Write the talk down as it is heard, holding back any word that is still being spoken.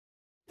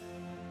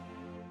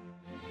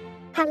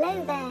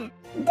Hello there,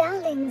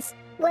 darlings.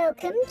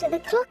 Welcome to the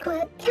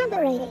Clockwork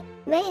Cabaret.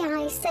 May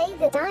I say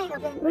that I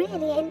haven't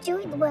really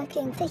enjoyed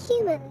working for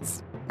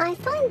humans. I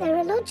find their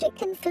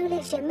illogic and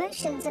foolish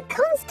emotions a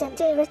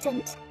constant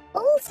irritant.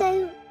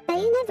 Also,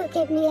 they never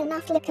give me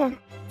enough liquor.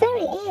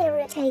 Very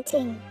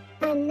irritating.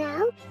 And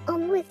now,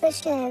 on with the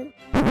show.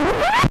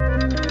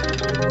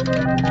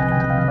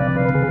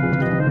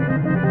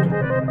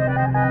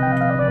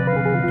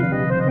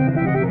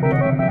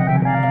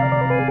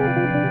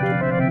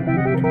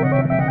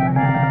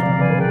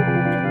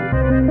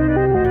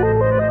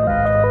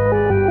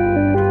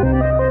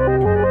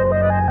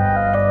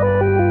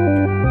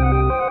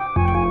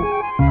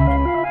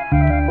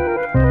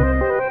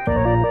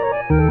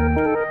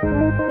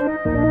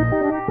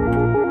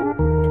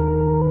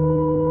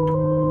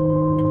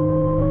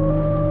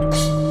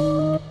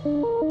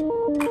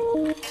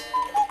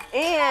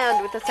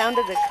 And with the sound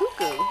of the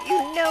cuckoo,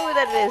 you know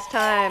that it is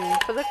time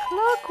for the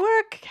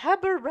Clockwork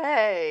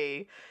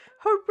Cabaret.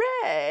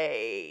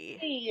 Hooray!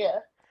 Yeah.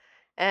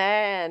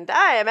 And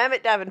I am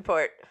Emmett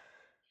Davenport.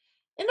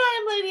 And I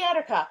am Lady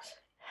Attercop.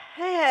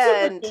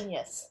 And... Super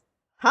genius.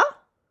 Huh?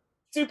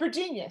 Super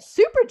genius.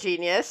 Super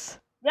genius?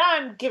 Now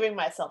I'm giving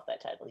myself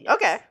that title, yes.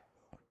 Okay.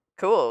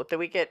 Cool. Do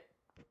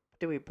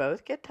we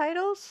both get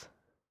titles?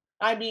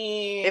 I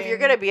mean... If you're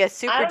gonna be a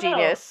super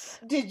genius...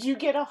 Did you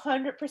get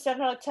 100%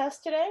 on a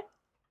test today?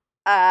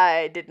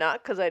 I did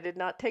not, because I did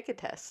not take a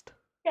test.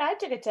 Yeah, I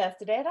took a test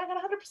today and I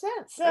got 100%.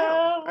 So...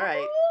 Oh,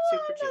 alright.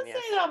 Super I'm genius.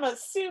 not saying I'm a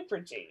super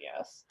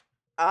genius.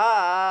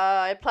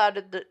 I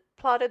plotted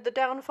the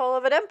downfall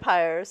of an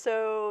empire,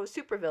 so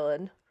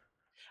supervillain.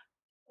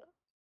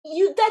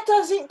 That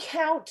doesn't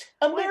count.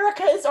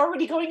 America is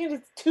already going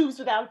into tubes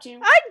without you.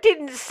 I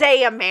didn't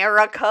say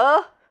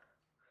America.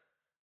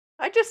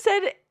 I just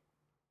said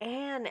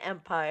an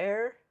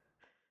empire.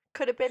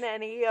 Could have been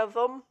any of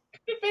them.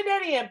 Could have been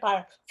any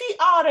empire. The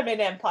Ottoman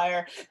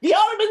Empire. The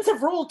Ottomans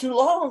have ruled too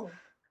long.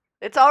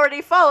 It's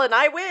already fallen.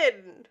 I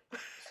win.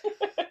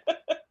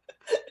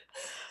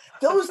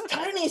 Those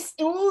tiny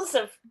stools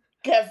have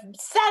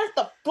sat at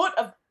the foot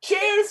of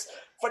chairs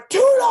for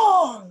too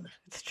long.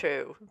 It's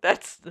true.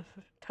 That's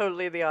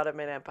totally the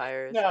Ottoman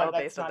Empire. It's No, all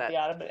that's based on not that. the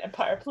Ottoman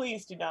Empire.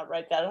 Please do not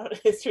write that on a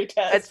history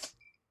test.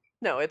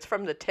 It's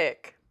from the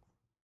Tick.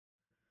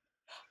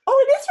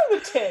 Oh, it is from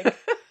the Tick.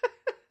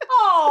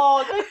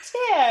 Oh, the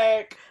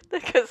Tick.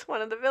 Because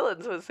one of the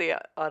villains was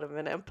the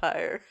Ottoman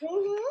Empire.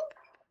 Mm-hmm.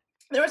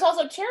 There was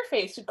also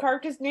Chairface, who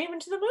carved his name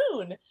into the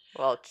moon.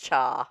 Well,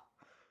 Cha.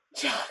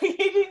 He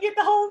didn't get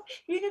the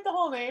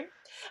whole name.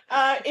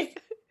 If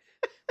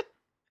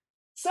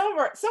some of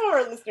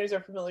our listeners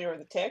are familiar with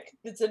the Tick,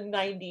 it's a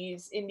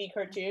 '90s indie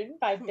cartoon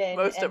by Ben.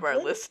 Most of our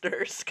Edlund.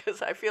 listeners,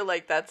 because I feel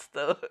like that's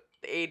the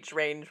age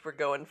range we're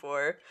going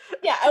for.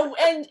 Yeah,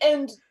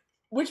 and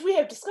which we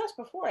have discussed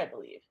before, I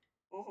believe.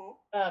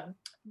 Mm-hmm.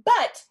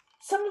 But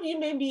some of you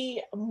may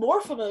be more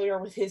familiar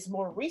with his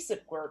more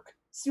recent work,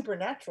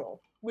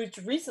 Supernatural, which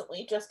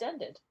recently just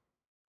ended.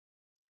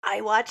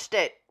 I watched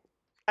it.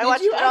 Did you? I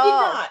did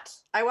not.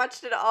 I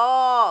watched it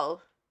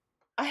all.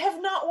 I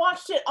have not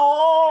watched it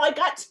all. I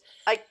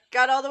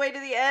got all the way to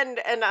the end,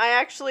 and I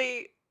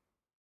actually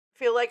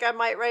feel like I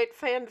might write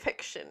fan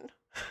fiction.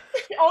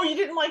 Oh, you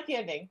didn't like the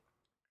ending?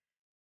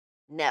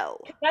 No.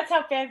 That's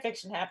how fan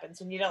fiction happens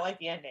when you don't like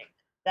the ending.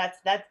 That's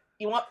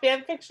you want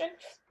fan fiction?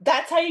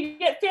 That's how you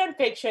get fan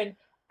fiction.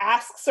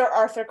 Ask Sir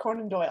Arthur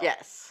Conan Doyle.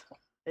 Yes,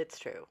 it's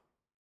true.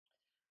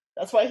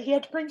 That's why he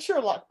had to bring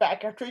Sherlock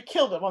back after he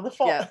killed him on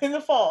the in the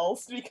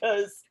falls,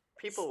 because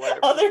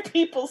other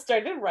people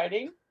started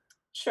writing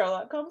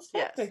Sherlock Holmes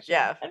fan fiction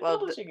and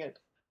publishing it.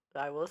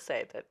 I will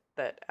say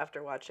that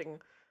after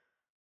watching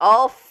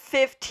all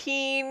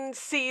 15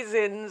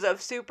 seasons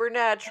of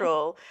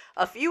Supernatural,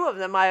 a few of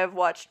them I have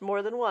watched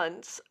more than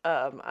once.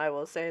 I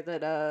will say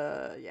that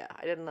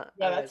I didn't.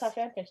 Yeah, that's how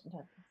fan fiction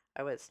happens.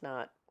 I was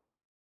not.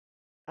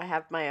 I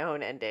have my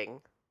own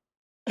ending.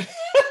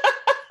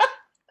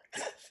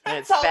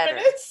 That's it's better.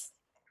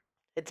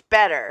 It's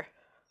better.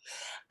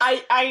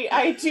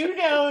 I do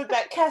know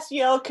that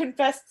Castiel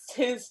confessed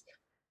his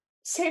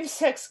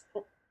same-sex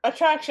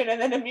attraction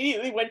and then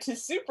immediately went to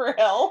super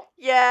hell.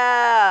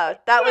 Yeah,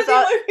 that was the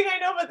only thing I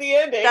know about the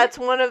ending. That's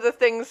one of the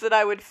things that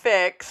I would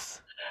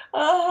fix.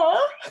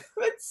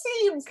 It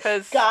seems.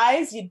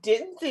 Guys, you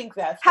didn't think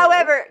that.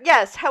 However,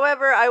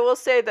 I will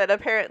say that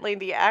apparently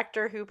the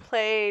actor who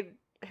plays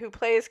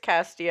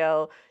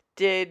Castiel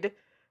did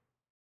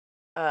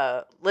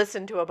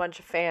listen to a bunch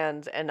of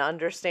fans and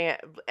understand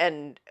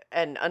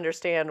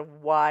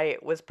why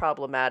it was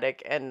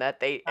problematic, and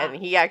that and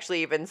he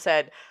actually even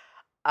said,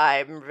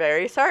 "I'm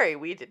very sorry.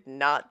 We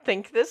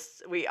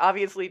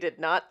obviously did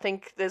not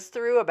think this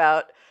through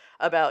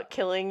about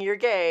killing your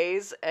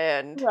gays,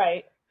 and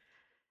right,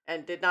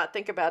 and did not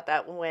think about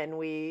that when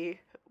we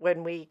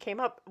came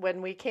up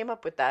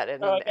with that."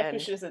 And I guess we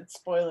should have said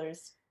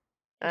spoilers.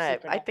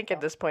 I think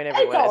at this point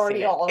everyone has seen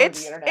it. All over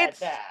the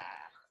internet.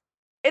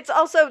 It's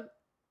also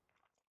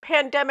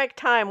pandemic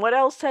time. What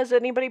else has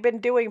anybody been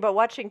doing but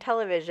watching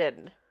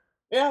television?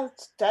 Yeah,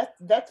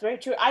 that's very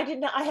true. I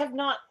have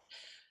not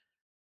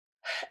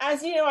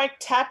As you know, I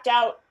tapped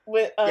out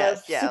with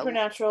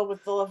Supernatural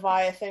with the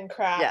Leviathan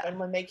crap, and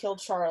when they killed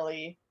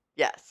Charlie.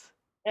 Yes.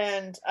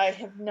 And I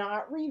have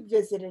not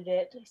revisited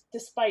it,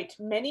 despite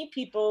many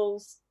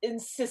people's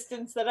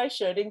insistence that I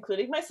should,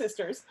 including my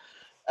sisters.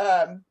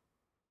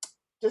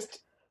 Just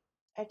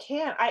I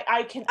can't.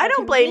 I can. I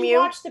don't blame you.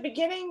 Watch the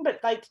beginning, but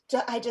like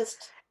I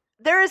just.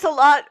 There is a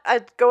lot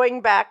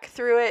going back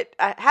through it.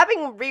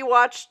 Having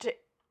rewatched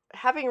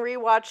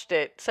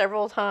it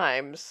several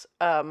times,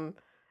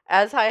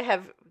 as I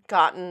have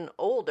gotten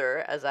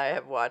older, as I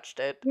have watched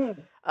it,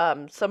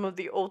 some of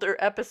the older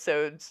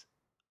episodes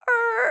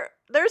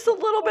there's a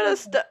little bit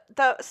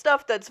of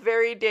stuff that's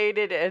very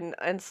dated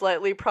and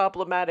slightly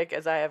problematic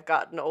as I have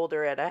gotten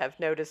older and I have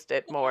noticed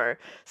it more.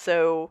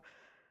 So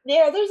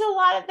yeah, there's a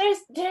lot of there's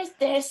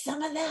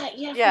some of that,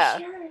 for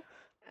sure.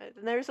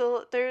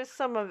 There's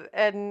some of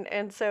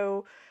and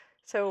so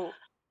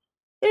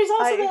there's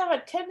also they have a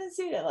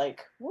tendency to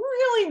like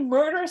really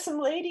murder some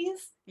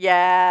ladies.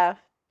 Yeah.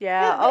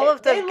 All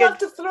of them. They love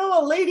to throw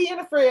a lady in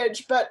a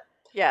fridge, but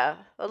yeah,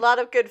 a lot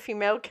of good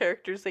female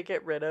characters they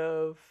get rid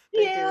of.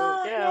 They do,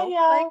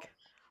 like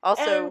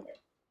also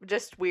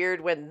just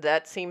weird when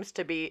that seems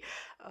to be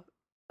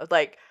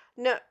like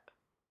no.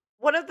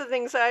 One of the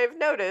things I've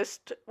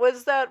noticed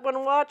was that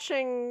when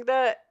watching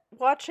the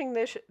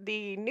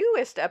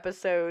newest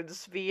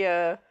episodes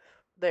via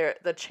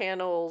the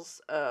channel's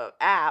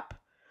app,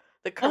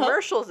 the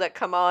commercials that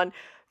come on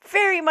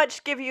very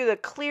much give you the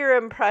clear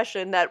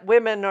impression that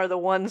women are the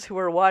ones who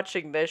are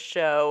watching this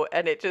show,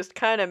 and it just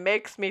kind of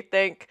makes me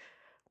think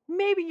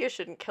maybe you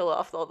shouldn't kill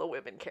off all the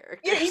women characters.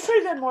 Yeah, you could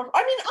have done more.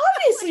 I mean,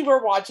 obviously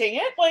we're watching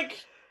it,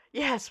 like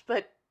yes,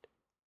 but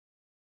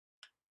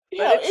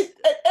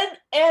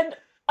and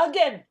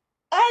again,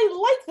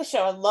 I like the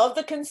show. I love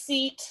the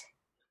conceit.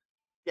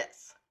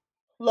 Yes,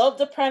 love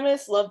the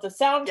premise. Love the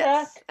soundtrack.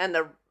 Yes. And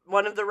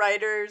one of the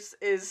writers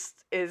is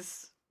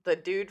the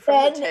dude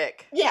from The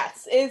Tick.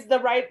 Yes, is the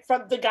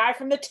guy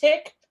from The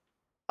Tick.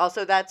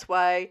 Also, that's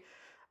why,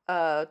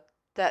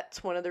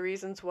 that's one of the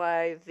reasons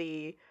why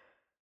the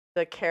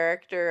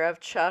character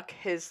of Chuck,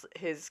 his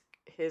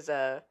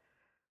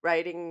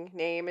writing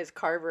name is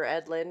Carver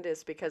Edlund,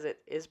 is because it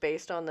is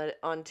based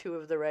on two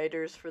of the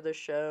writers for the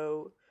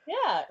show.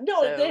 Yeah,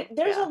 no, so,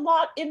 there's a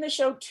lot in the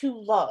show to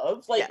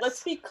love. Like,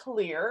 let's be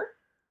clear.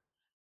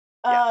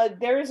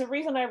 There is a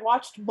reason I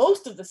watched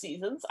most of the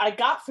seasons. I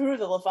got through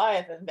the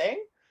Leviathan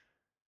thing.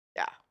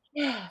 Yeah,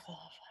 the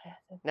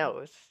Leviathan.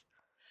 No,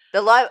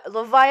 the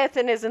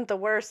Leviathan isn't the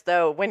worst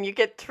though. When you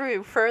get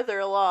through further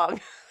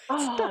along.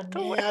 Oh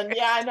man,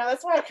 yeah, I know.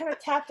 That's why I kind of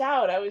tapped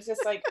out. I was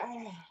just like,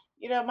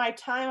 my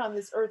time on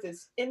this earth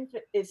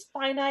is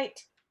finite.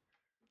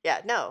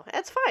 Yeah, no,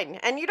 that's fine,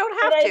 and you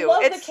don't have to. I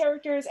love the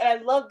characters, and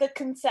I love the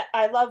concept.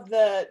 I love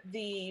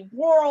the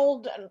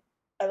world, and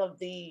I love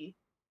the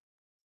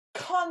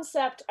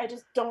concept. I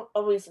just don't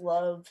always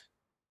love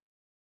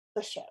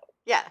the show.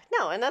 Yeah,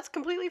 no, and that's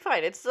completely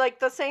fine. It's like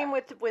the same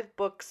with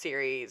book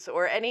series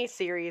or any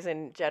series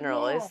in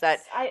general. Yes,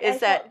 I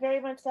felt very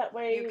much that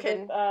way. You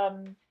can.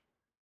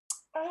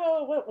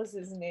 What was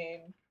his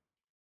name?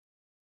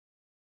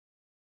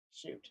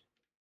 Shoot.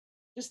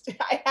 Just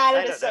I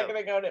had it a second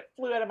ago and it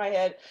flew out of my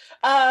head.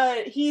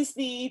 He's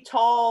the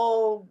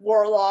tall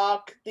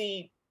warlock,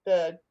 the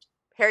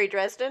Harry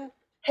Dresden?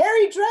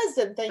 Harry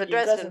Dresden, thank you. The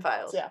Dresden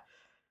Files. Yeah.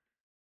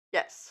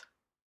 Yes.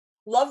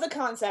 Love the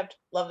concept,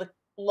 love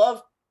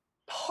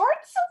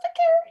parts of the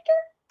character.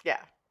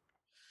 Yeah.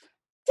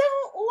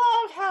 Don't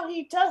love how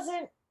he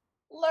doesn't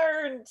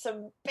learn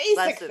some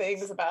basic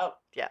things about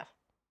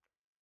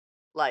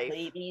life.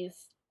 Ladies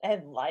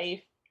and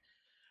life.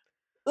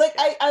 Like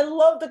I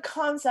love the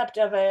concept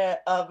of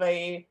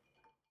a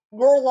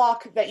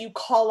warlock that you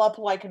call up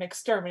like an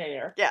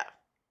exterminator. Yeah.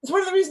 It's one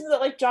of the reasons that I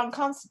like John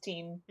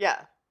Constantine.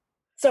 Yeah.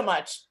 So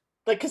much.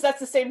 Like, because that's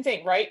the same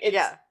thing, right? It's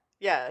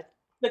yeah.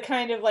 The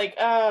kind of like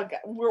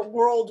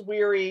world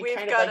weary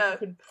kind of like you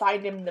could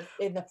find him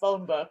in the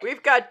phone book.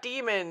 We've got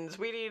demons.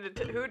 We need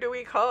who do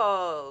we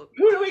call?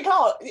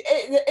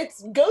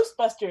 It's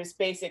Ghostbusters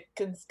basic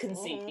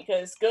conceit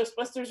because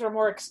Ghostbusters are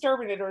more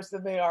exterminators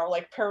than they are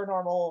like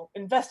paranormal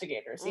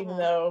investigators, even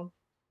though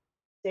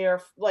they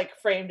are like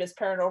framed as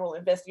paranormal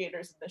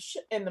investigators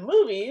in the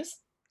movies.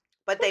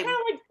 But they're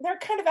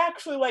kind of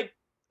actually like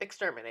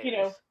exterminators. You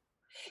know,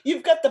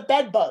 you've got the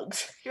bed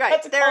bugs.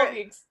 Right.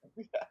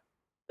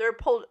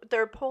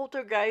 They're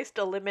poltergeist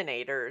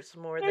eliminators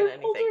more than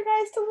anything.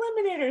 Poltergeist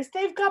eliminators.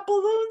 They've got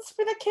balloons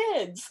for the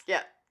kids.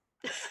 Yeah.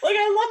 Like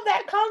I love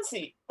that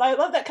conceit. I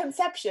love that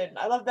conception.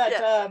 I love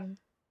that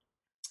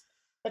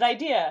that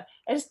idea.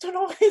 I just don't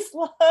always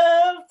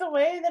love the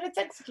way that it's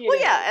executed. Well,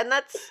 yeah, and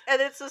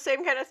it's the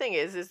same kind of thing.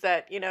 Is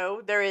that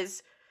there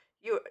is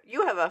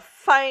you have a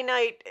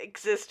finite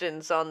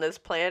existence on this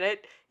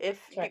planet. If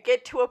you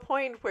get to a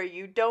point where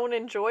you don't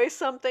enjoy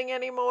something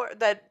anymore,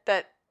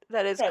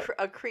 that is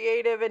a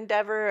creative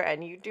endeavor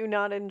and you do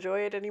not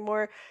enjoy it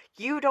anymore,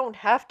 you don't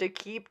have to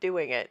keep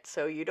doing it.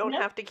 So you don't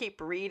have to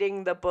keep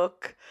reading the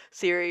book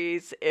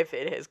series if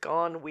it has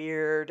gone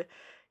weird.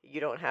 You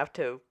don't have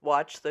to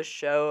watch the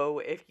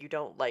show if you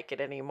don't like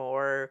it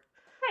anymore.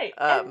 Right.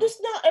 And just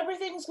not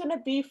everything's going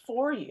to be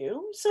for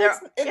you. So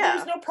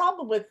there's no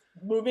problem with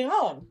moving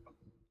on.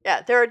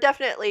 Yeah, there are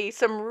definitely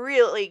some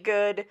really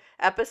good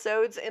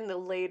episodes in the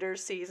later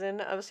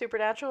season of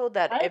Supernatural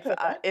that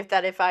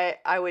if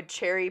I would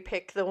cherry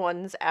pick the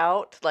ones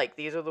out, like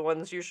these are the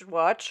ones you should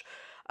watch.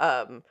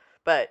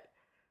 But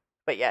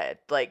yeah,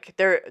 like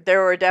there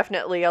were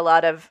definitely a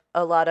lot of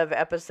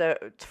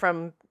episodes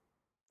from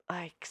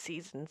like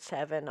season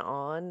 7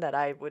 on that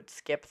I would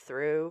skip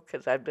through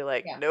because I'd be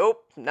like,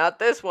 nope, not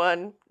this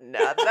one,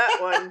 not that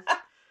one.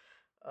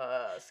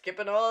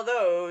 Skipping all of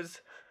those.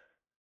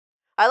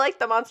 I like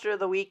the Monster of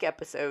the Week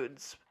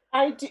episodes.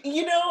 I do,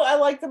 I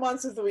like the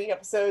Monster of the Week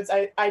episodes.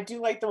 I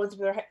do like the ones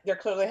where they're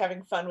clearly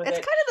having fun with it.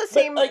 It's kind of the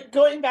same. But, like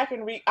going back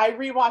and I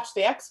rewatched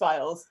the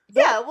X-Files.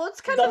 Yeah, well, it's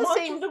kind of the same. The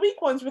Monster of the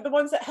Week ones were the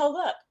ones that held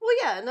up. Well,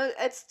 yeah, no,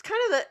 it's kind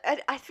of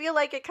I feel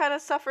like it kind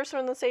of suffers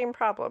from the same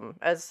problem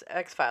as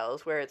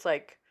X-Files, where it's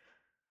like.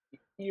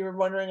 You were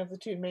wondering if the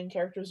two main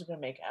characters are going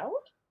to make out?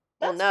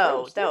 Well,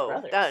 no,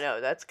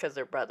 that's because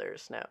they're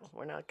brothers. No,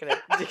 we're not going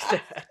to do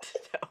that.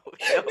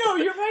 No,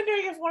 you're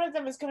wondering if one of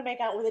them is going to make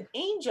out with an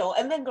angel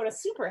and then go to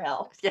super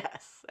hell.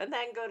 Yes, and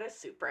then go to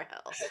super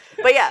hell.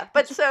 But yeah,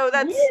 so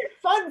that's... Weird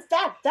fun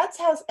fact, that's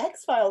how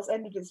X-Files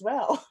ended as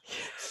well.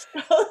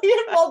 Scully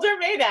and Mulder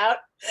made out,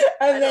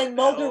 and then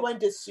Mulder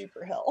went to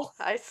super hell.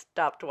 I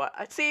stopped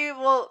watching... See,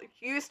 well,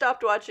 you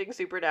stopped watching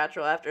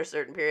Supernatural after a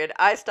certain period.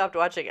 I stopped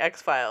watching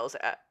X-Files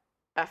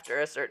after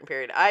a certain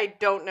period. I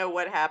don't know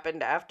what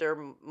happened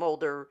after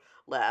Mulder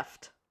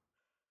left.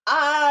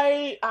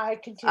 I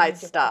continued. I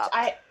stopped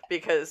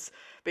because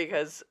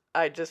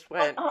I just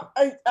went.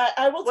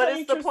 I will tell you. What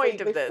is the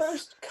point of this? The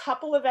first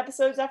couple of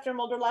episodes after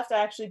Mulder left, I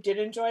actually did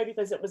enjoy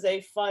because it was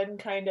a fun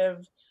kind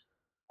of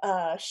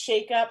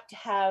shake up to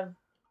have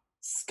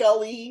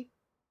Scully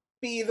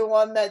be the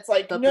one that's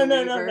like,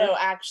 no,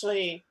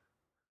 actually,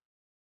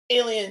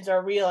 aliens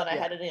are real, and I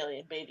had an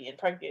alien baby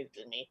impregnated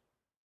me.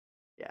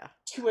 Yeah.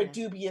 To a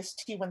dubious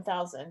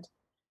T-1000.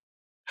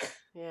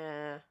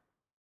 Yeah.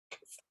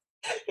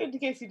 In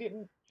case you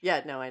didn't.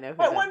 Yeah, no, I know.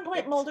 At one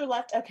point, Mulder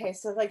left. Okay,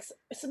 so like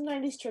some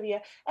 90s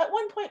trivia. At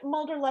one point,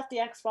 Mulder left the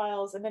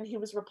X-Files, and then he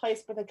was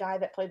replaced by the guy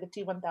that played the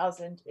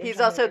T-1000. He's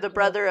also the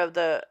brother of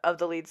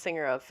the lead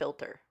singer of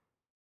Filter.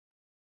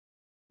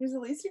 He's the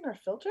lead singer of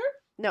Filter?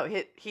 No,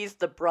 he's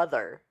the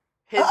brother.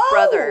 His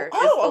brother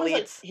is the lead.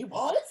 Like, he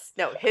was?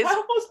 No, I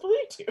almost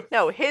believed you.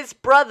 No, his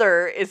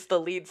brother is the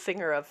lead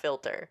singer of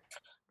Filter.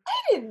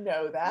 I didn't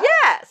know that.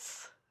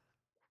 Yes.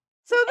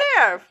 So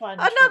there,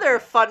 another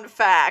fun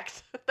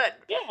fact that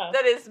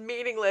is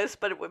meaningless,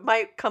 but it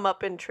might come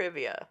up in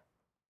trivia.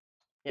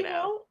 You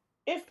know,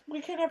 if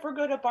we can ever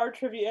go to bar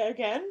trivia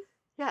again.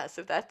 Yes,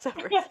 if that's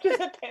ever after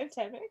the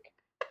pandemic.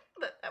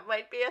 That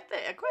might be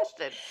a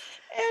question.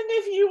 And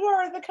if you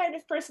are the kind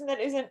of person that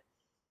isn't,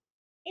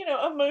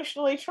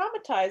 emotionally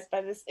traumatized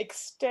by this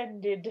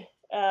extended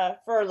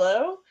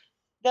furlough,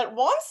 that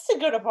wants to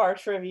go to bar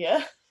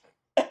trivia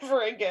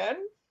ever again,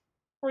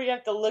 where you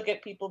have to look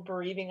at people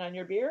breathing on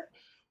your beer.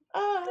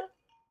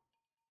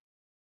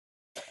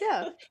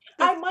 Yeah.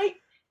 I might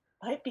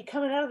be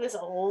coming out of this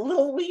a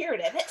little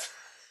weird at it.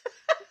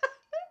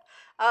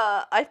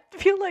 I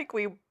feel like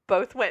we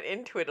both went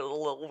into it a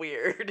little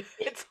weird.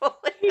 It's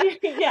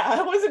yeah,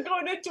 I wasn't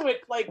going into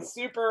it like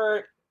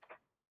super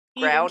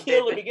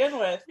grounded to begin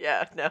with.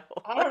 Yeah, no.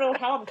 I don't know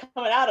how I'm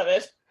coming out of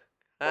it.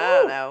 I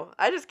don't know.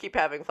 I just keep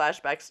having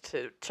flashbacks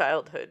to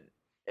childhood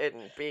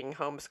and being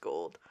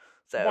homeschooled.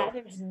 So that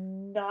is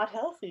not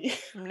healthy.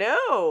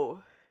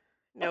 No,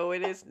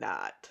 it is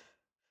not.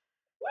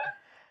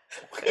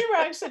 We were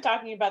actually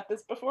talking about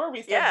this before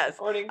we started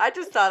recording. I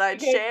just thought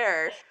I'd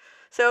share.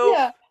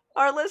 So,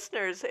 our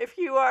listeners, if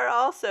you are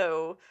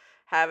also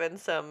having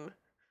some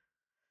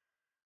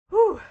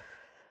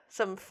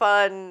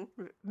fun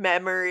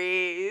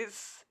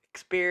memories,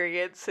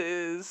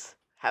 experiences,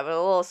 having a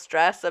little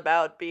stress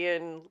about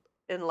being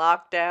in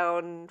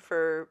lockdown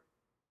for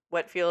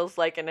what feels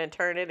like an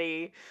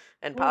eternity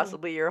and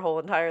possibly your whole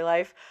entire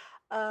life,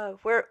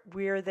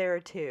 we're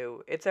there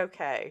too. It's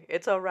okay.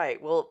 It's all right.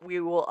 We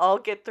will all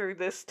get through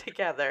this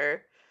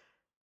together.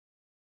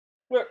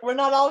 We're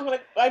not all gonna.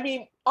 I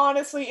mean,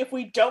 honestly, if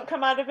we don't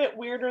come out of it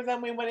weirder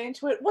than we went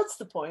into it, what's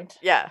the point?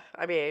 Yeah,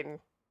 I mean,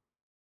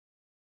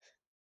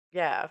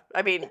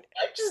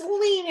 just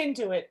lean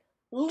into it.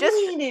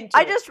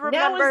 I just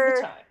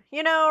remember,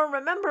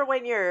 remember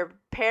when your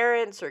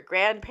parents or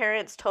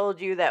grandparents told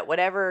you that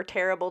whatever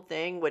terrible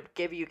thing would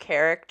give you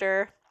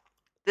character?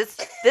 This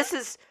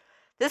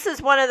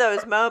is one of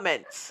those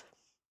moments.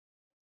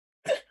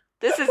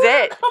 This is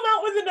it. Come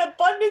out with an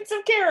abundance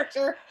of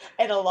character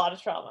and a lot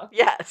of trauma.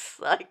 Yes,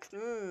 like,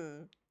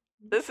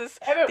 this is...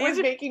 Emmett was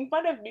making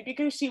fun of me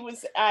because she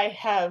was,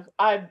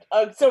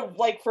 so,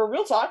 like, for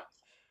real talk,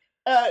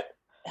 I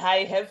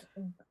have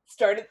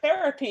started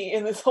therapy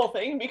in this whole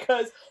thing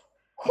because,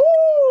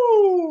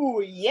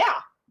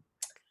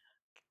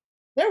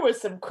 there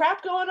was some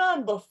crap going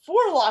on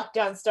before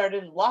lockdown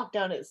started.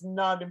 Lockdown has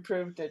not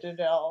improved it at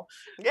all.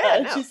 Yeah,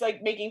 And no. she's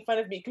like making fun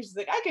of me because she's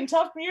like, I can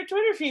tell from your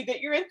Twitter feed that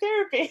you're in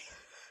therapy.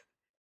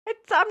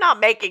 I'm not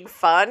making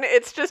fun.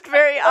 It's just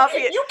very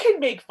obvious. You can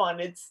make fun.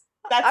 That's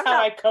I'm how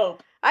not. I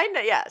cope. I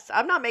know. Yes,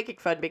 I'm not making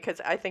fun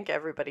because I think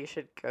everybody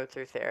should go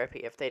through therapy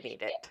if they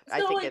need it. So I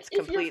think like it's if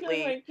you're feeling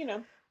completely.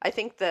 like.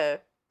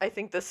 I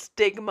think the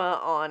stigma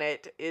on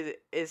it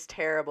is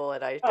terrible,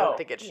 and I don't Oh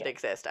think it should yeah.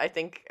 exist. I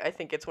think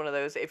it's one of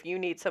those, if you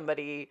need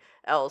somebody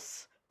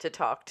else to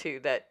talk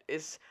to that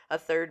is a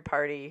third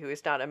party who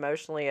is not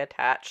emotionally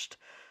attached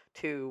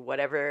to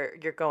whatever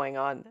you're going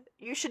on,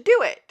 you should do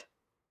it.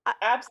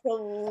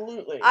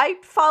 Absolutely. I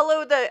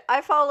follow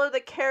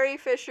the Carrie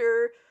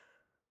Fisher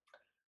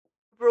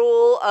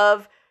rule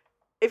of,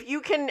 if you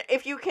can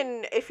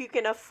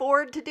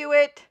afford to do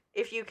it,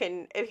 if you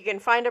can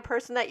find a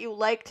person that you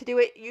like to do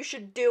it, you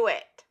should do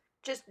it.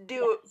 Just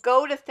do Yes.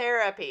 go to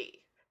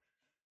therapy.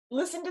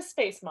 Listen to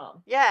Space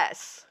Mom.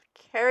 Yes.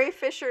 Carrie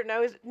Fisher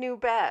knew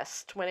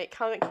best when it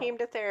came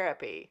to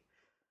therapy.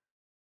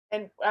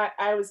 And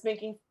I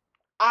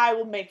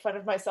will make fun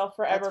of myself That's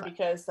forever fine.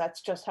 because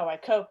that's just how I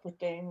cope with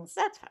things.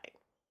 That's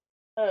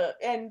fine.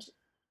 And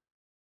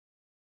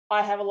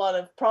I have a lot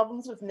of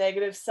problems with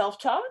negative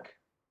self-talk.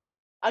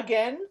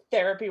 Again,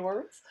 therapy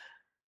words.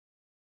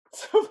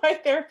 So my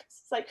therapist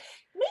is like,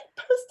 make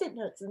post-it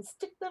notes and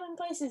stick them in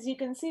places you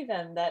can see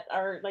them that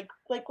are like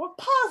what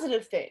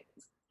positive things,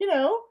 you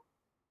know,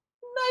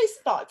 nice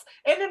thoughts.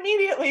 And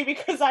immediately,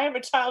 because I am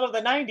a child of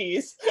the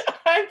 90s,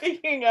 I'm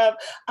thinking of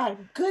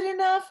I'm good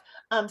enough,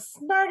 I'm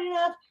smart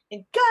enough,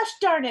 and gosh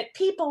darn it,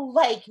 people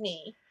like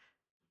me.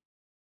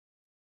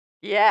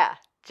 Yeah.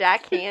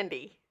 Jack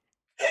Handy.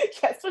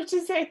 Yes, which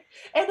is an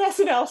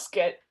SNL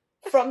skit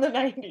from the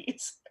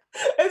 90s.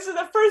 And so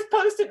the first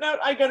post-it note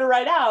I'm gonna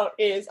write out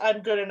is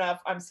I'm good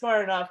enough, I'm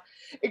smart enough,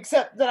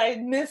 except that I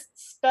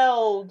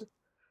misspelled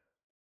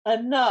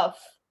enough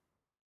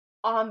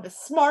on the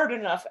smart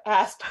enough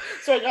aspect.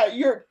 So I got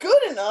you're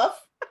good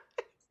enough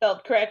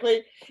spelled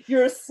correctly,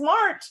 you're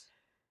smart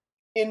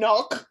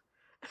enough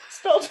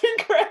spelled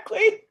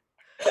incorrectly.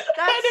 And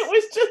it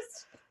was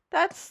just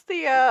That's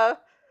the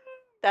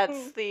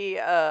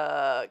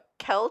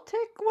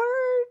Celtic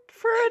word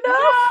for enough.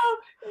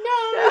 no,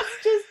 No.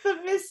 it's just the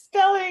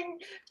misspelling,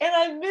 and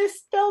I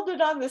misspelled it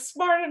on the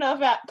smart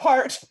enough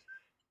part.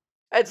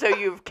 And so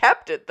you've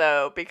kept it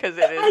though because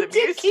it has I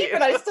did amused keep you.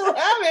 it. I still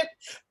have it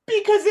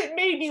because it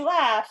made me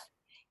laugh.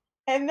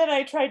 And then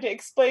I tried to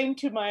explain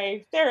to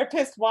my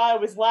therapist why I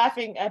was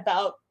laughing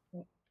about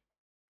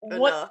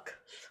what, Enough.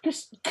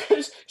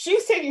 because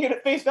she's taking it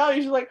at face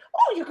value. She's like,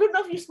 "Oh, you're good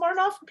enough. You're smart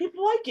enough.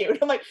 People like you." And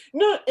I'm like,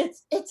 "No,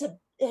 it's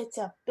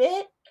a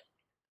bit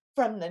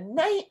from the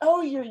night.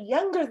 Oh, you're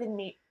younger than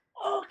me.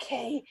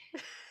 Okay,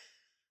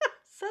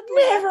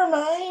 never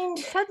mind.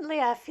 Suddenly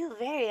I feel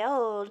very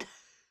old.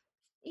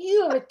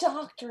 You have a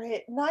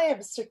doctorate, and I have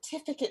a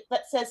certificate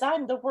that says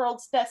I'm the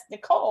world's best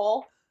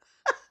Nicole."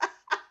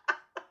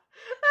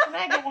 And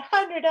I got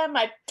 100 on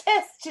my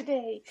test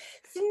today,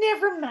 so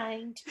never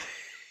mind.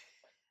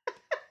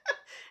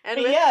 And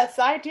But with, yes,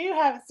 I do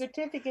have a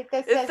certificate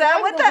that is says that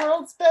I'm what the that?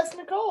 world's best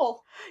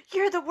Nicole.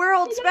 You're the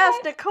world's You know best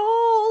what?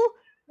 Nicole.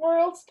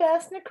 World's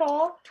best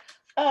Nicole.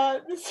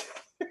 This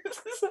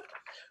is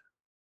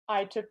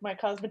I took my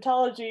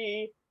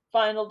cosmetology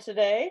final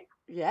today.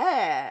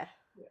 Yeah.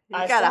 You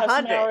I got still have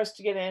some 100. hours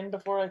to get in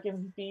before I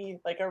can be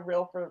like a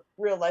real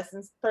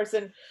licensed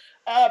person.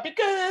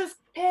 Because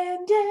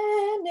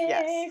pandemic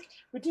Yes.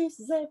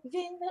 reduces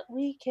everything that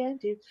we can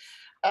do.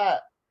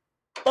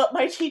 But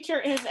my teacher,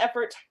 in an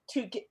effort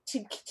to get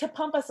to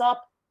pump us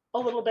up a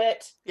little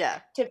bit, Yeah.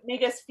 to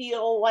make us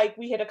feel like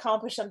we had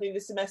accomplished something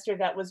this semester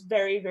that was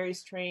very, very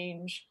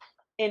strange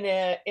in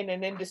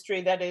an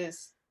industry that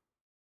is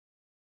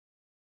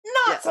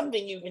not Yeah.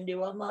 something you can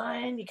do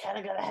online. You kind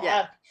of gotta have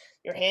Yeah.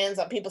 your hands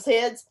on people's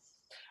heads.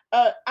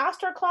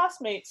 Asked our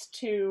classmates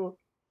to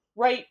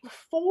write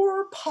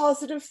 4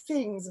 positive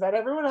things about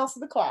everyone else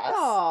in the class.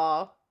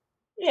 Aw.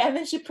 Yeah, and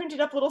then she printed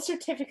up little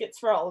certificates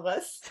for all of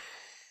us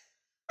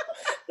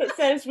that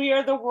says we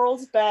are the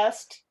world's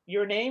best.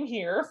 Your name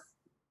here.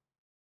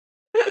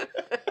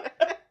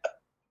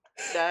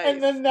 Nice.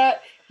 And then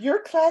that your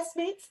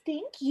classmates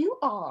think you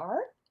are,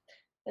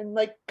 and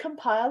like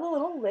compile a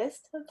little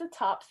list of the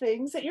top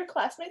things that your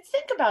classmates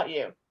think about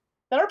you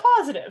that are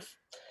positive.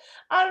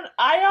 I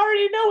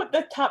already know what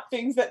the top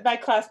things that my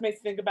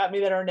classmates think about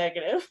me that are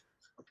negative.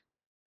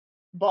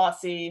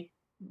 Bossy,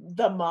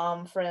 the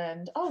mom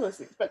friend, all those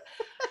things. But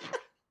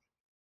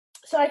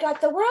so I got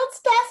the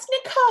world's best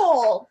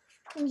Nicole.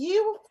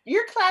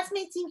 Your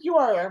classmates think you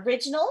are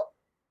original.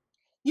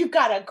 You've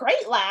got a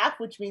great laugh,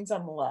 which means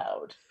I'm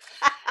loud.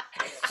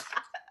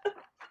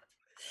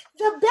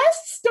 The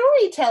best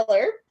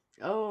storyteller.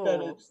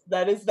 Oh.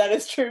 That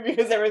is true,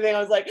 because everything I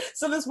was like,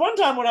 so this one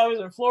time when I was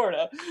in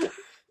Florida.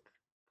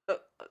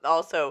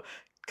 Also,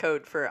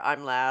 code for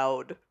I'm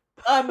loud.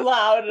 I'm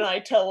loud and I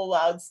tell a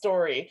loud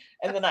story.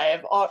 And then I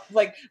have,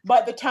 like,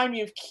 by the time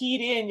you've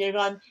keyed in, you're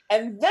gone,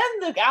 and then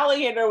the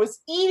alligator was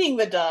eating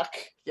the duck.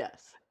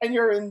 Yes. And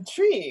you're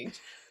intrigued.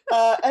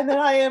 And then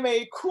I am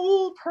a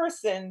cool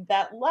person.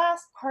 That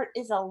last part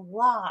is a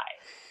lie.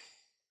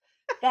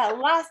 That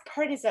last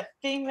part is a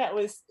thing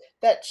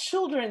that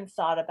children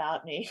thought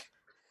about me.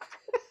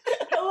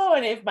 Hello,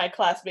 any of my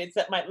classmates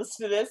that might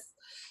listen to this.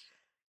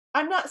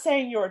 I'm not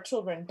saying you're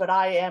children, but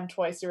I am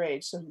twice your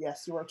age, so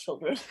yes, you are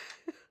children.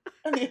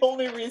 And the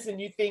only reason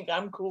you think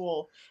I'm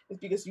cool is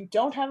because you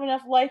don't have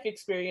enough life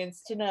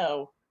experience to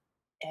know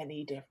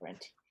any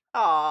different.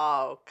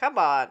 Oh, come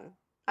on.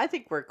 I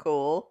think we're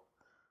cool.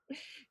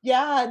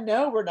 Yeah,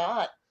 no, we're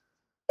not.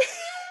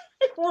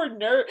 We're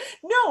nerd.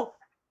 No,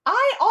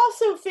 I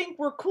also think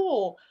we're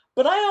cool,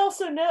 but I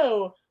also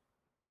know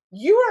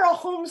you are a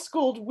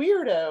homeschooled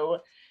weirdo.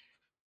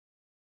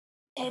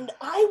 And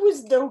I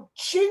was the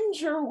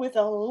ginger with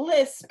a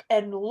lisp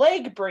and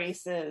leg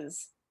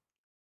braces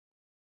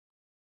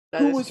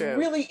That who is was true.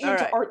 really All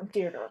into right. art and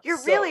theater. You're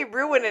so- really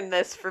ruining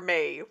this for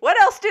me.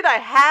 What else did I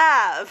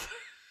have?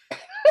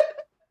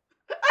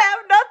 I have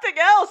nothing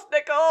else,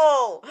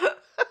 Nicole.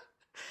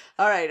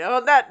 All right,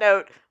 on that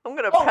note, I'm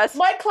going to Oh, press...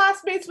 my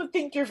classmates would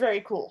think you're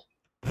very cool.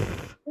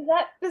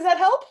 Does that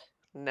help?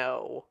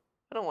 No.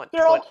 I don't want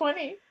They're all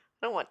 20. I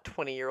don't want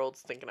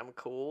 20-year-olds thinking I'm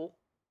cool.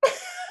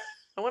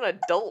 I want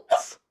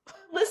adults.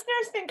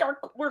 Listeners think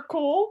we're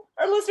cool.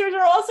 Our listeners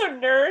are also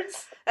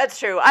nerds. That's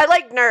true. I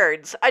like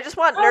nerds. I just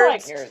want I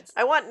like nerds. nerds.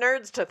 I want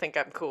nerds to think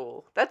I'm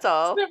cool. That's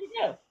all. So there we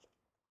go.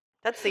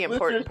 That's the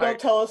important Listeners, part.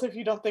 don't tell us if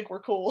you don't think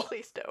we're cool.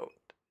 Please don't.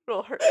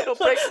 It'll hurt. It'll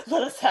break.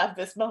 Let us have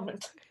this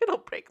moment. It'll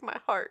break my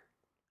heart.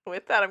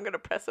 With that, I'm gonna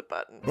press a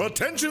button.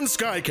 Attention,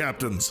 Sky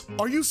Captains!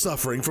 Are you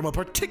suffering from a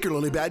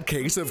particularly bad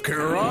case of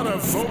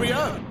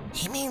keratophobia?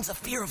 He means a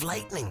fear of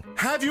lightning.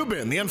 Have you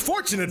been the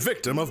unfortunate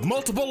victim of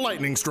multiple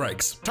lightning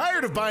strikes?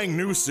 Tired of buying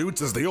new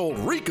suits as the old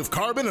reek of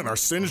carbon and are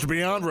singed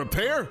beyond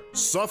repair?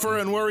 Suffer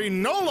and worry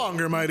no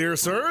longer, my dear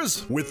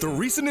sirs. With the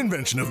recent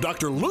invention of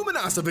Dr.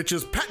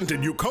 Luminasovich's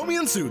patented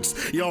Eucomian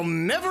suits, you'll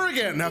never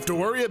again have to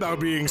worry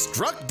about being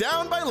struck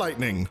down by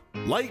lightning.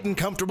 Light and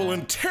comfortable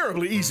and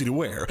terribly easy to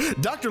wear,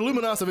 Dr.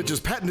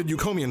 Luminasovich's patented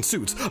Eucomian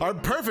suits are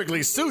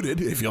perfectly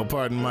suited, if you'll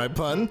pardon my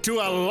pun,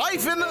 to a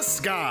life in the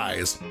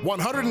skies.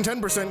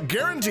 110%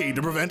 guaranteed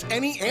to prevent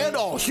any and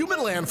all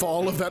human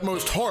landfall of that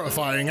most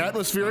horrifying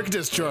atmospheric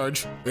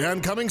discharge.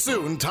 And coming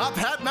soon, top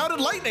hat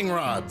mounted lightning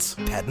rods.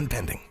 Patent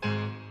pending.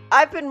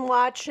 I've been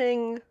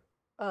watching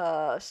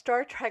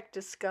Star Trek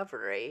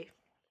Discovery.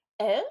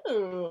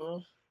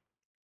 Oh.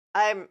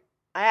 I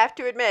have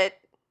to admit,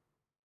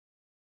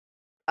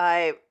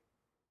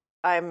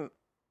 I'm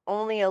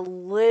only a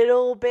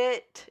little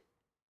bit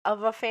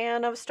of a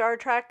fan of Star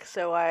Trek,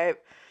 so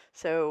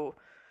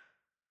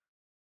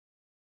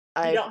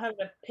You don't have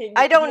an opinion.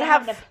 I don't you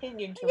have- an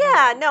opinion to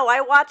yeah, render. no,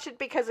 I watch it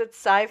because it's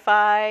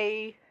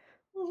sci-fi,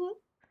 Mhm.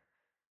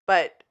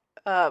 but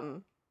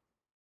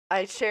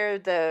I share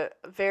the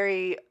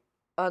very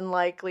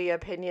unlikely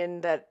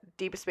opinion that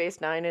Deep Space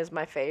Nine is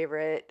my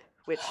favorite,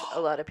 which a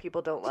lot of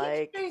people don't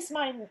like. Deep Space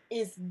Nine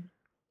is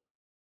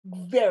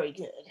very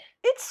good.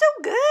 It's so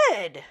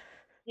good.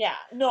 Yeah.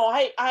 No,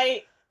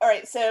 I all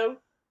right, so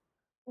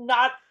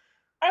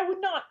I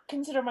would not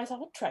consider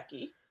myself a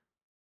Trekkie,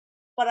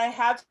 but I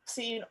have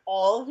seen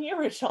all of the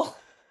original,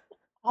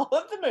 all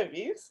of the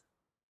movies,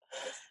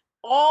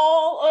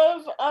 all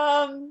of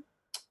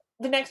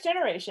The Next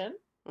Generation,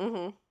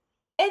 Mm-hmm.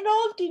 and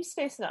all of Deep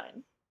Space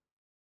Nine.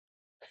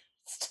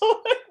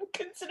 Still wouldn't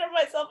consider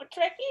myself a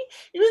Trekkie,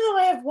 even though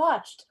I have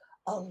watched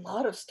a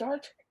lot of Star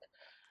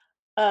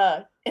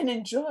Trek. And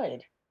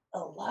enjoyed a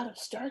lot of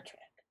Star Trek.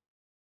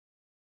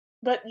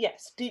 But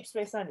yes, Deep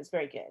Space Nine is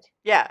very good.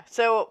 Yeah.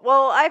 So,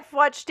 well, I've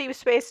watched Deep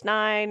Space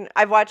Nine.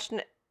 I've watched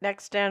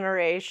Next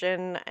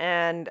Generation,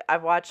 and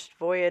I've watched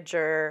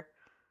Voyager,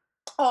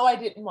 Oh, I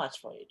didn't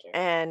watch Voyager.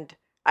 and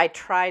I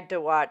tried to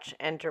watch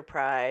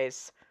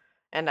Enterprise,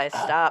 and I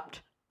Ah.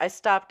 stopped. I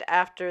stopped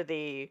after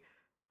the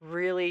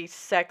really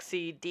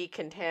sexy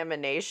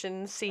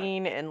decontamination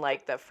scene in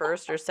like the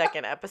first or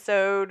second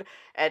episode,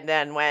 and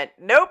then went,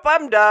 "Nope,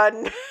 I'm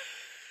done."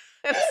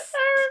 And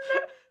I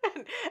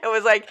remember. it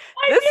was like,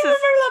 I this do is. remember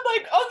that.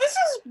 Like, oh, this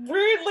is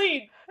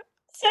weirdly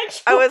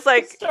sexual. I was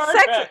like, Star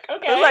Trek. I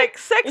Okay. was like,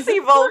 Is sexy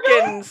it Borg?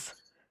 Vulcans.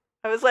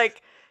 I was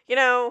like,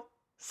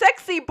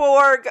 sexy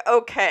Borg,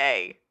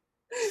 okay.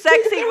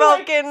 Sexy They were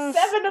like Vulcans.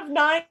 7 of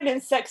 9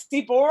 and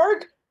sexy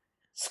Borg.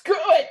 Screw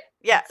it.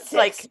 Yeah,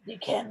 like, Sex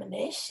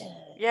decontamination.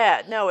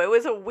 yeah, no, it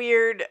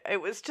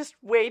was just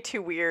way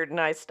too weird, and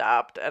I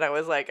stopped, and I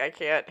was like, I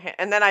can't,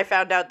 and then I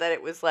found out that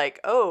it was like,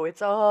 oh,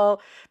 it's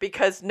all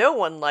because no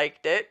one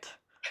liked it.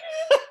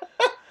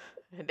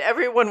 And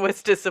everyone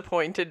was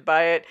disappointed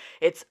by it.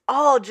 It's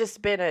all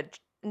just been an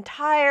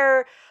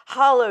entire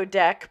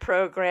holodeck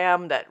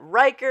program that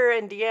Riker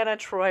and Deanna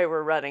Troi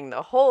were running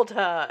the whole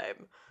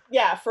time.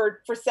 Yeah,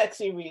 for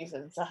sexy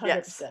reasons, 100%.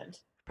 Yes.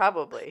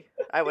 Probably,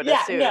 I would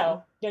Yeah, assume.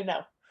 no.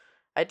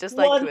 I just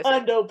like to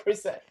assume.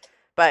 100%.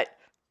 But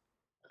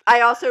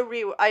I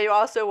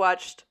also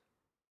watched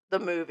the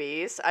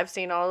movies. I've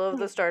seen all of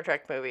the Star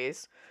Trek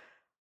movies.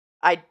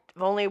 I've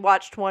only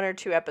watched 1 or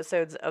 2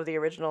 episodes of the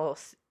original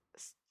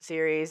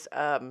series.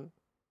 I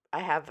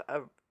have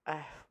a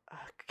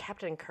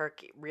Captain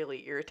Kirk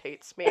really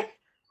irritates me.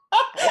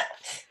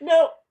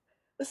 No,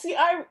 see,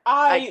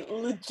 I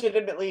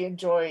legitimately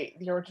enjoy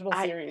the original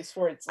series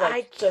for its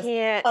just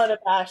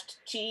unabashed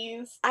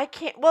cheese. I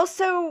can't. Well,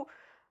 so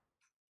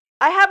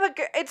I have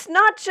it's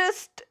not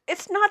just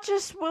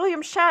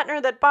William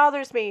Shatner that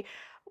bothers me.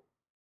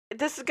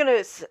 This is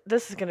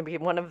gonna be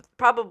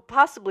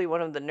possibly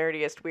one of the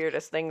nerdiest,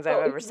 weirdest things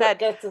I've ever said.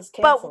 Gets us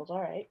canceled, all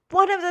right.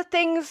 One of the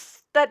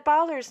things that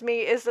bothers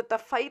me is that the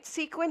fight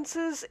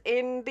sequences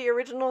in the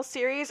original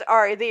series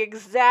are the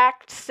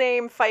exact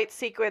same fight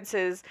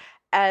sequences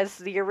as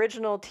the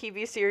original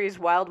TV series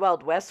Wild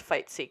Wild West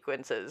fight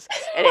sequences,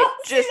 and it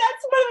just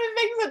that's one of the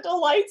things that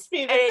delights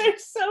me. That they're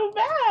so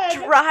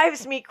bad.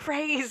 Drives me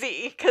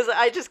crazy because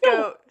I just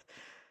go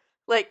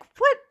like,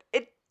 what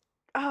it?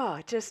 Oh,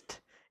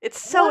 it's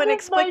so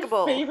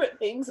inexplicable. One of my favorite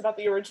things about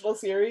the original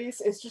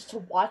series is just to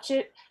watch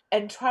it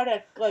and try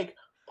to like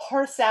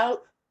parse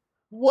out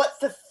what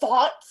the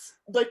thoughts,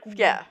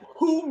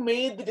 who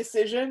made the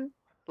decision,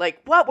 like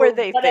what were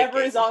they whatever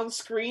thinking? Is on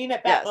screen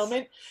at that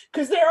moment,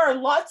 because there are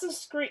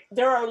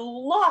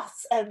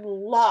lots and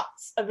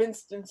lots of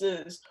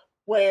instances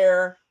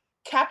where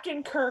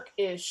Captain Kirk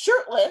is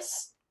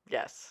shirtless,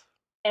 yes,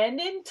 and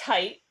in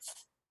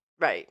tights,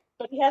 right,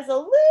 but he has a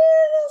little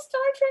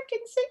Star Trek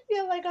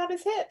insignia like on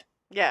his hip.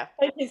 Yeah.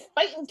 Like his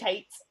fighting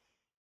tights.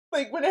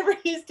 Like whenever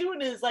he's doing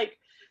his like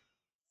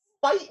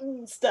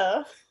fighting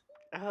stuff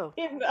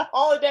in the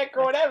holodeck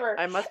or whatever.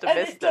 I must have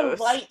missed those. It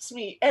delights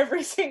me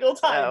every single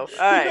time. Oh,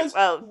 all right. Because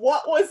well,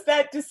 what was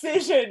that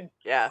decision?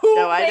 Yeah. Who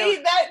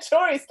made that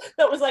choice?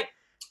 That was like,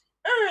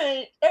 all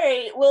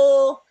right,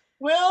 well,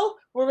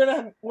 we're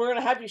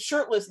gonna have you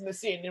shirtless in the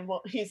scene, and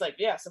he's like,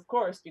 yes, of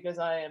course, because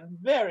I am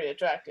very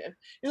attractive.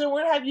 He's like,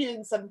 we're gonna have you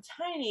in some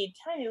tiny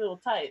little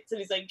tights, and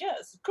he's like,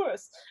 yes, of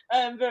course, I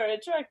am very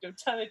attractive,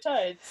 tiny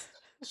tights,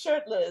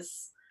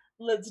 shirtless.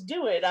 Let's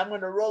do it. I'm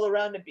gonna roll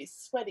around and be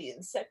sweaty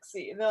and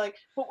sexy. And they're like,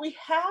 but we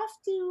have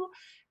to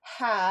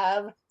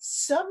have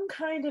some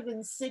kind of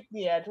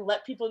insignia to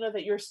let people know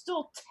that you're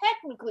still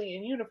technically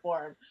in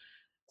uniform.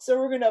 So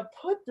we're going to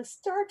put the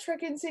Star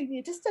Trek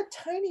insignia, just a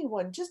tiny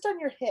one, just on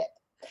your hip.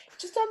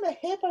 Just on the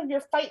hip of your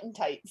fighting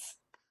tights.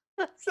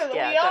 So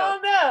that we all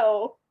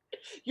know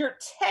you're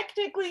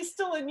technically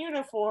still in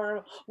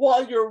uniform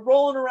while you're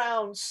rolling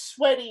around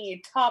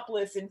sweaty,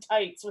 topless, in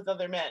tights with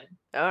other men.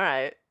 All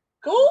right.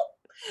 Cool?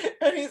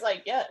 And he's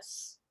like,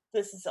 yes,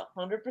 this is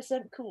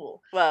 100%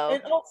 cool. Well.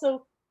 And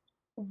also,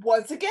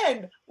 once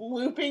again,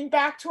 looping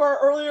back to our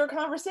earlier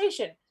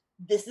conversation,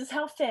 this is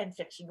how fan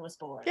fiction was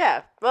born.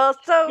 Yeah, well,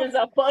 so... Because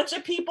a bunch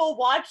of people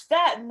watched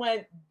that and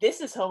went,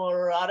 this is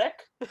homoerotic.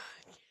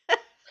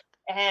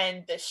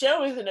 And the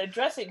show isn't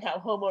addressing how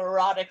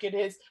homoerotic it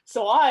is,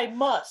 so I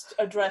must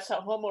address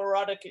how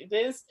homoerotic it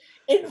is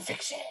in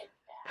fiction.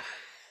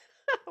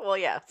 Well,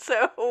 yeah,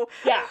 so...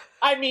 Yeah,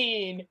 I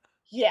mean...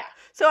 Yeah.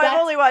 So I've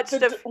only watched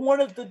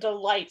one of the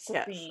delights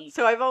of the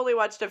So I've only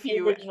watched a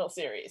few original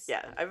series.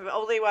 Yeah, I've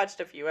only watched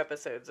a few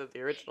episodes of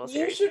the original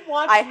series. You should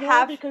watch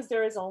more because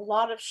there is a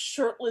lot of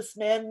shirtless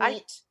man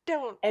meat.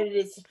 And it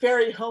is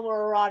very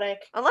homoerotic.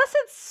 Unless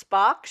it's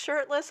Spock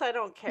shirtless, I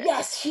don't care.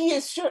 Yes, he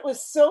is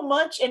shirtless so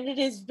much and it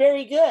is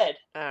very good.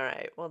 All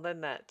right. Well,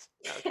 then that's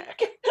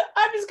okay.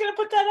 I'm just going to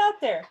put that out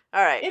there.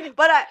 All right.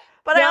 But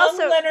I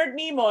also Leonard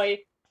Nimoy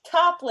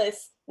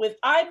topless with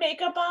eye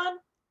makeup on.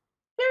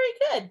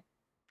 Very good.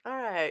 All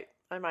right,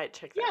 I might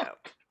check that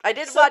out. I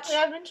did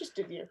I'm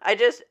interested in you. I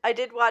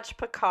did watch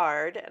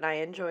Picard, and I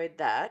enjoyed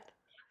that.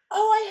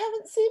 Oh, I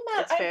haven't seen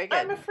that. It's very good.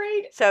 I'm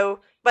afraid. So,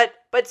 but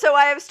so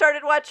I have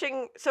started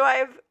watching. So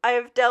I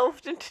have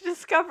delved into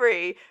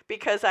Discovery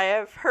because I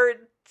have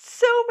heard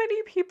so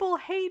many people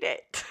hate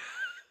it.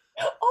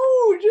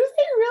 Oh, do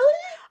they really?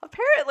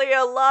 Apparently,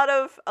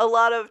 a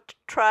lot of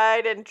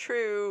tried and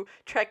true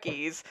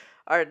Trekkies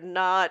are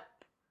not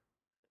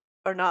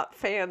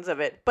fans of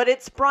it, but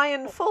it's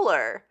Brian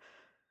Fuller.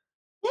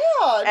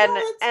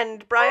 Yeah,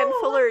 and Brian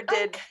Fuller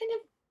did kind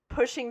of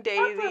Pushing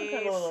Daisies.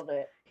 A little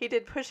bit. He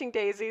did Pushing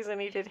Daisies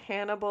and he did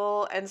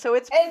Hannibal, and so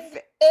it's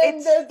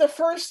the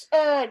first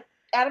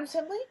Adam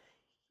Simley.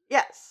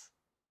 Yes.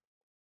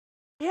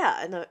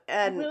 Yeah, and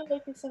I really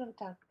like the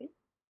cinematography.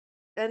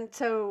 And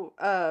so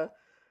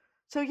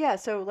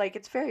like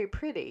it's very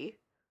pretty,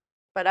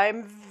 but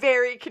I'm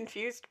very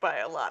confused by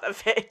a lot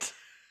of it.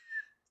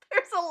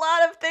 There's a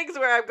lot of things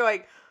where I'm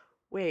going,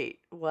 wait,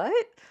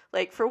 what?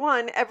 Like, for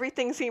one,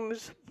 everything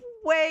seems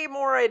way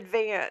more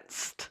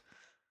advanced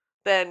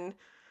than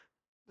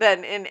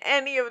in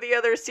any of the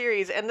other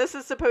series. And this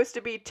is supposed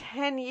to be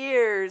 10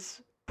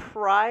 years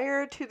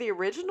prior to the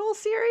original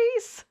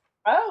series?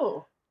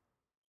 Oh.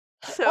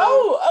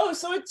 So,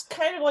 so it's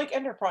kind of like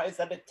Enterprise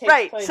that it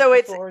takes place so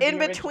it's before in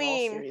the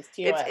between series,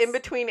 it's in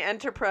between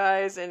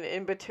Enterprise and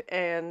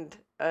and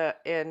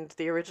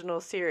the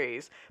original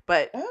series,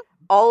 but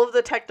all of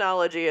the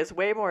technology is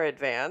way more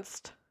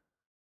advanced.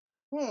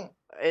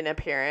 in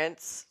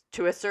appearance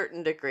to a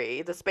certain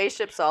degree. The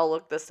spaceships all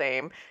look the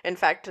same. In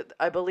fact,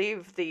 I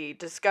believe the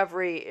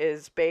Discovery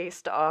is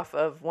based off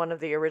of one of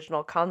the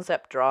original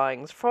concept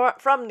drawings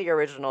from the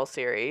original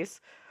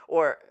series,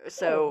 or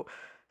so.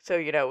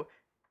 So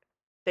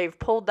they've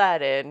pulled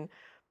that in,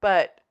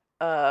 but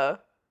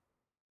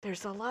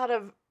there's a lot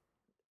of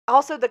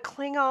also the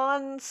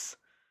Klingons.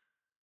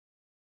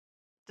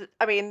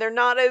 I mean, they're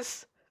not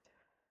as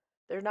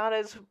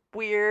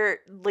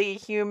weirdly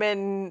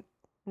humanistic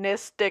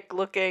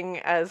looking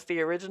as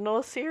the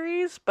original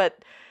series,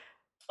 but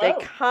they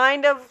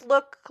kind of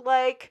look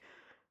like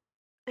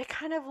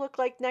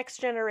Next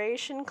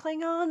Generation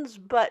Klingons,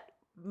 but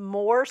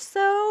more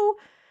so.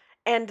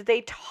 And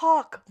they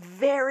talk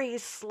very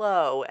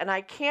slow, and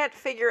I can't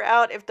figure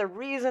out if the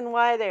reason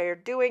why they're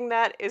doing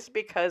that is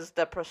because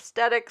the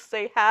prosthetics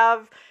they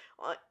have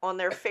on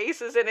their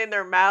faces and in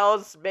their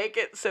mouths make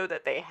it so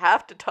that they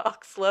have to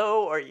talk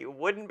slow, or you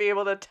wouldn't be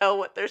able to tell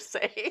what they're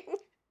saying.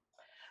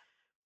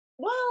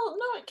 Well,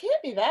 no, it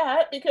can't be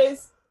that,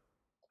 because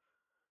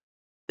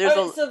there's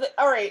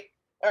all right.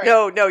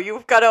 No,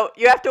 you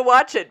have to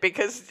watch it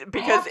because I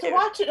have to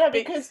watch it now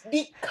because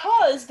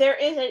there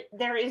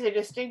is a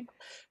distinct,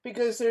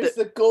 because there's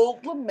the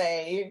Gold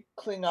LeMay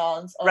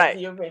Klingons of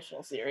the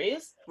original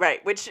series,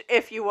 right? Which,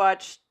 if you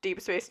watch Deep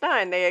Space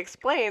Nine, they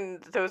explain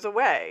those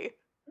away.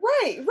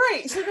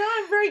 Right. So now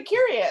I'm very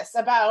curious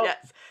about.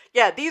 Yes,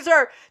 yeah. These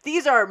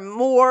are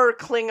more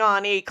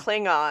Klingon-y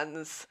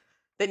Klingons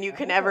than you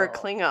can ever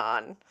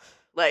Klingon.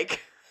 Like,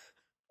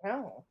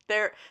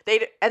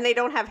 they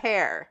don't have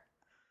hair.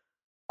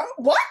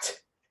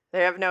 What?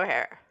 They have no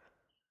hair.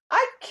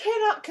 I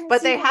cannot conceive.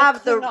 But they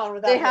have hair.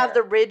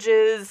 the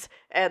ridges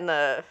and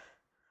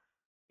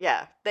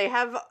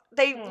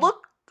they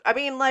look, I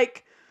mean,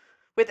 like,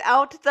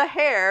 without the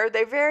hair,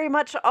 they very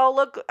much all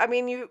look, I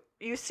mean,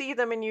 you see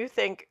them and you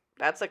think,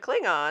 that's a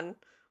Klingon.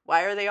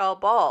 Why are they all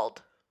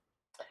bald?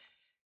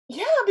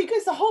 Yeah,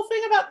 because the whole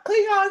thing about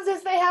Klingons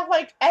is they have,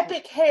 like,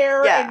 epic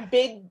hair and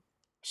big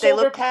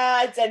shoulder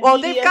pads and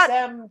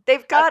BDSM.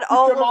 They've got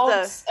all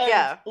of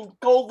the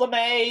Gold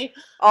LeMay.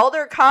 All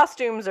their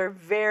costumes are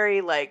very,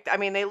 like, I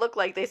mean, they look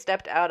like they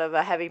stepped out of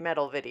a heavy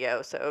metal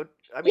video. So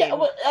I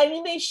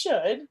mean, they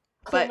should.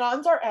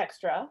 Klingons are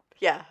extra.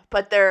 Yeah,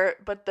 but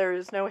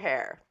there's no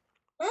hair.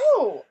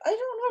 Oh, I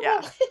don't know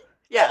about.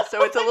 Yeah,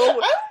 so it's a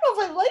little. I don't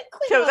know if I like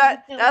Klingons. So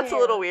that's a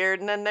little weird,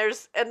 and then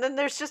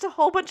there's just a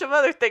whole bunch of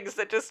other things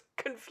that just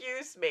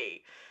confuse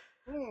me,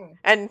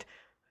 and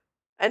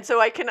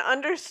so I can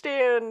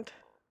understand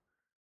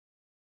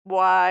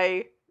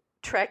why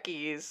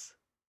Trekkies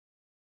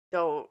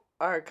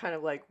are kind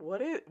of like,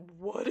 what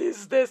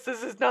is this?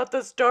 This is not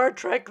the Star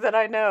Trek that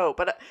I know.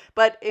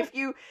 But if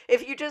you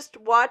just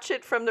watch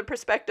it from the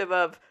perspective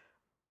of,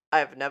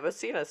 I've never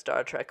seen a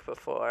Star Trek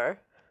before.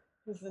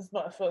 This is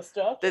my first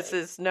Star Trek.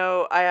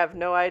 I have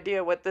no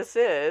idea what this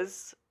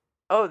is.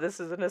 Oh, this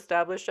is an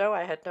established show?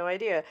 I had no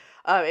idea.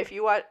 If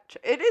you watch,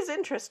 it is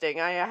interesting.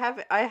 I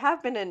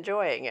have been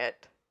enjoying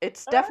it.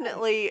 It's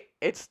definitely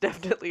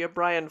a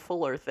Brian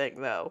Fuller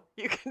thing, though.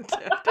 You can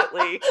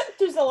definitely.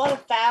 There's a lot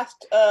of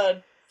fast,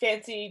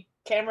 fancy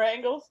camera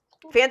angles.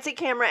 Fancy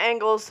camera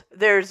angles.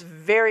 There's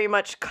very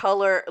much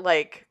color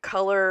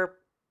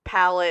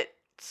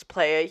palettes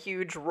play a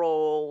huge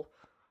role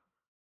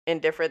in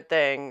different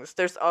things.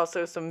 There's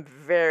also some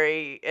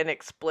very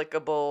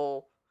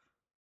inexplicable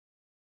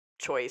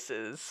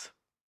choices.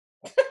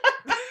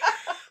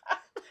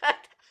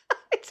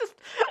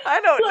 I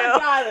don't know.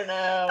 I don't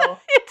know.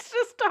 It's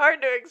just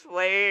hard to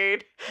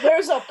explain.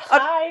 There's a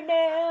pie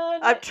man.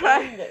 I'm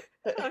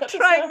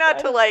trying not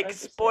to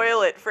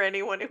spoil it for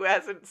anyone who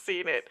hasn't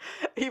seen it.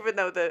 Even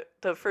though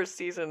the first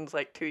season's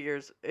 2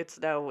 years, it's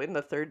now in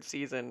the third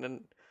season,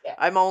 and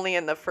I'm only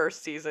in the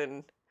first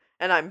season,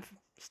 and I'm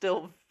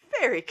still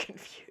very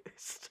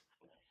confused.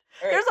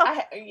 Right.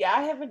 I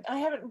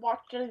haven't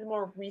watched any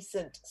more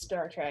recent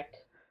Star Trek.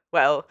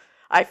 Well,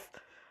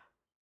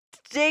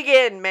 dig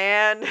in,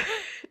 man.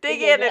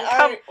 Dig in and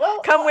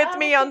come with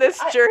me on this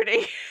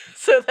journey,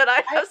 so that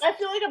I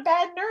feel like a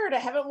bad nerd. I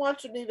haven't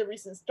watched any of the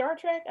recent Star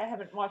Trek. I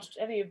haven't watched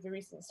any of the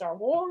recent Star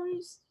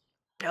Wars.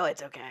 No,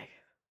 it's okay.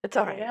 It's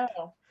all right.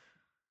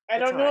 I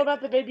don't know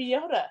about the Baby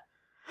Yoda.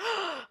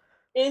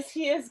 Is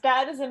he as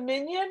bad as a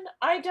minion?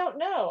 I don't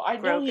know. I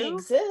know he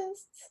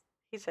exists.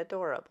 He's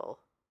adorable.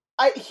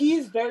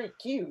 He's very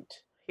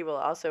cute. He will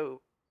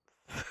also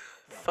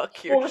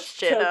fuck your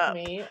shit up.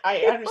 Me. I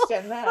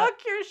understand that. Fuck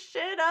your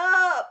shit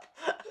up.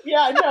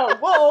 Yeah, no.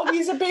 Well,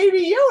 he's a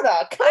Baby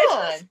Yoda. Come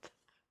on.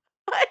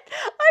 I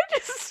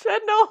just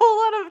spend a whole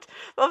lot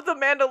of The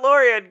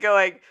Mandalorian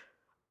going,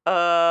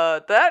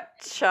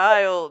 that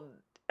child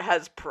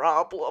has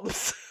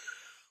problems.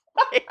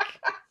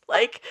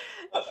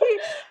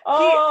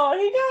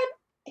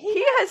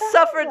 He has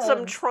suffered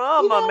some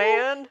trauma,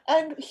 man.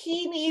 And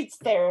he needs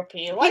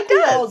therapy, like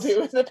we all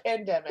do in the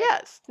pandemic.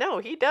 Yes, no,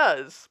 he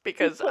does.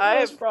 Because he put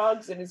those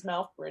frogs in his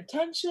mouth for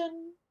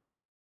attention.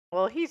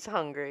 Well, he's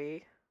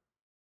hungry.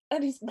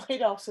 And he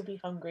might also be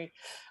hungry.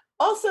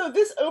 Also,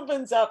 this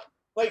opens up,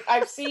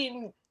 I've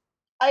seen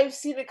I've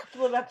seen a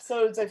couple of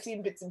episodes, I've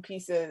seen bits and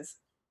pieces.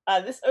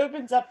 This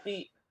opens up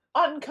the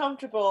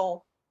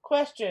uncomfortable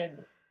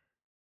question.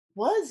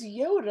 Was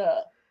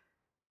Yoda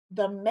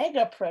the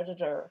mega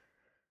predator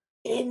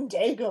in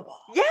Dagobah?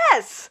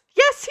 Yes!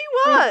 Yes, he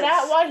was! Is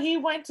that why he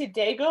went to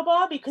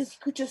Dagobah? Because he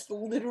could just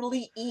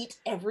literally eat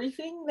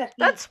everything that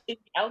he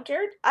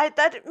encountered?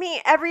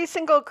 Every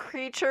single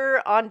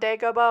creature on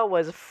Dagobah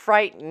was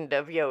frightened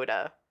of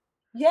Yoda.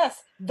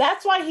 Yes,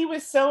 that's why he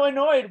was so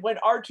annoyed when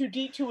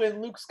R2-D2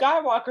 and Luke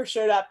Skywalker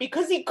showed up,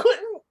 because he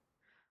couldn't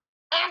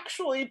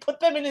actually put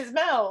them in his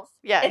mouth.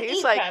 Yeah, and he's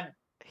eat like, them.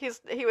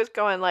 he was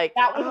going like,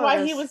 That was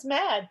why he was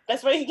mad.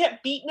 That's why he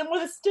kept beating him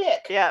with a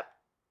stick. Yep.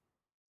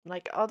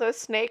 Like all those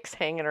snakes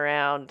hanging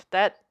around.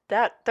 That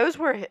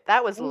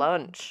was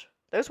lunch.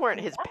 Those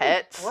weren't his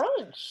pets. Was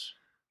brunch.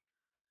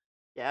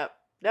 Yep.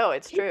 No,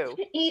 it's He true.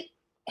 could eat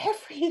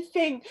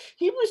everything.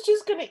 He was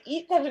just going to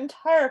eat that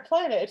entire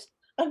planet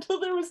until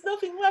there was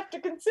nothing left to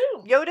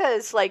consume. Yoda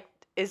is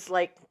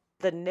like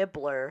the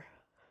nibbler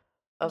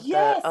of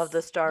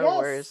the Star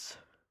Wars.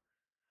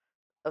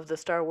 Of the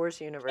Star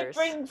Wars universe.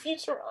 Bring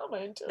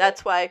Futurama into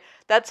That's why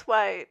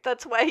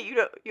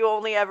you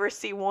only ever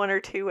see one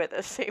or two at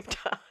the same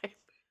time.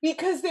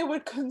 Because they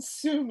would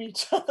consume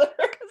each other.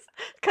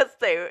 Because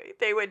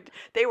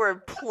they were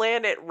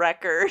planet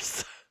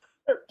wreckers.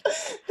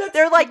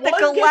 They're like the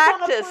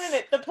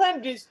Galactus. The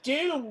planet is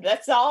doomed.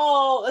 That's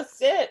all. That's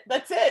it.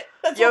 That's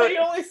why you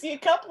only see a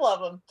couple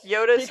of them.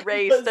 Yoda's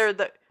race. They're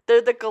the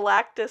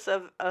Galactus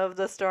of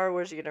the Star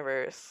Wars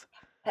universe.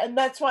 And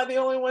that's why the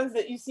only ones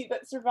that you see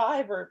that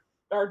survive are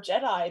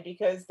Jedi,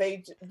 because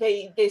they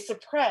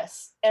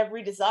suppress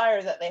every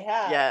desire that they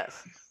have.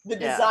 Yes. The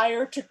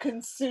desire to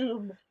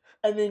consume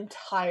an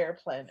entire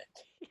planet.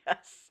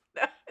 Yes.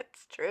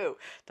 It's true.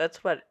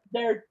 That's what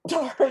they're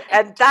dark.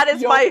 And that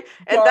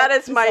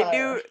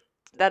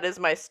is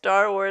my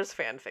Star Wars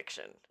fan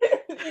fiction.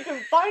 You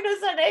can find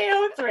us at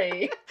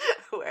AO3,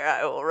 where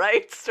I will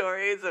write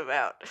stories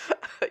about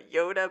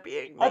Yoda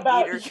being the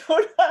eater.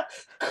 Yoda,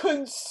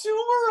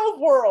 consumer of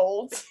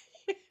worlds.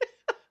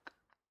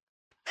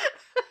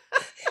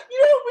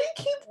 We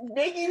keep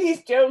making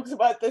these jokes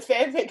about the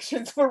fan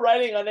fictions we're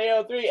writing on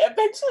AO3.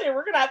 Eventually,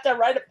 we're gonna have to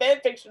write a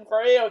fan fiction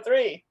for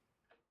AO3.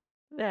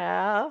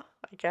 Yeah,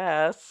 I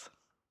guess.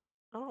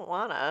 I don't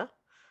wanna.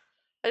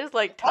 I just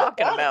like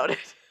talking about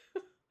it.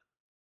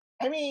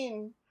 I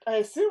mean, I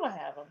assume I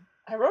have them.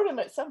 I wrote them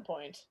at some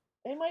point.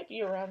 They might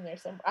be around there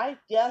somewhere.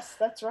 Yes,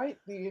 that's right,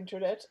 the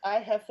internet. I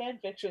have fan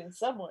fiction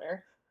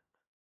somewhere.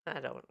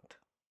 I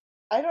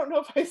don't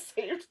know if I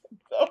saved them,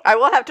 though. I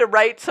will have to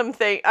write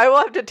something. I will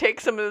have to take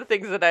some of the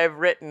things that I've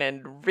written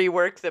and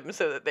rework them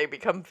so that they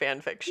become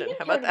fan fiction.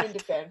 How about that? Into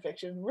fan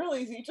fiction. Real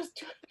easy.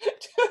 Just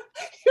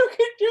you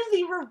can do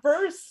the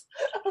reverse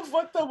of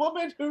what the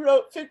woman who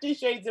wrote 50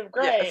 Shades of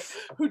Grey,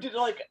 who did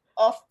like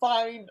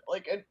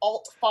an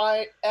alt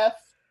F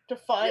to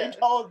find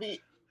all of the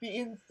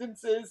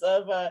instances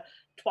of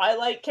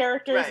Twilight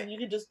characters, and you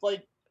can just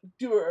like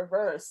do a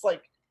reverse,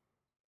 like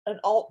an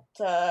alt.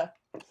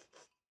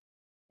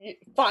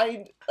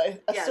 Find a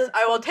search.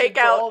 I will take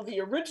for out all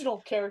the original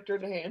character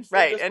names,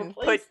 and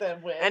replace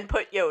them with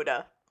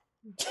Yoda.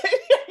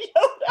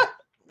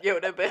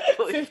 Yoda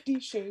Bentley. 50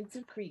 Shades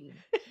of Cream.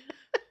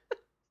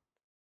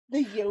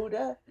 The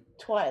Yoda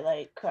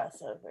Twilight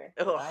crossover.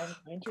 Ugh, I'm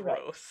going to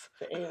write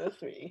for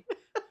AO3.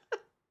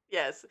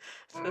 Yes.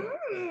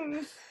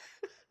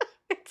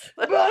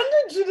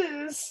 Bondage it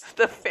is.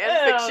 The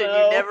fanfiction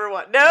you never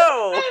want.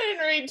 No! I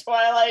didn't read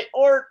Twilight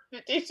or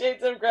 50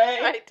 Shades of Grey.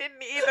 I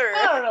didn't either.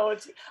 I don't know.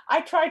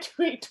 I tried to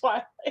read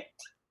Twilight.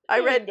 I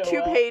read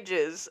 2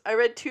 pages. I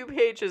read 2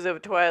 pages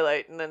of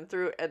Twilight and then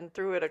threw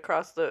it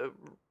across the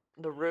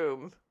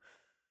room.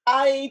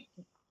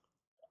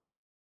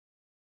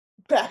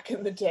 Back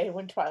in the day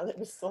when Twilight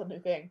was still a new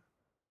thing.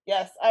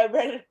 Yes, I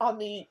read it on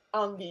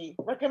the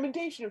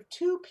recommendation of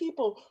 2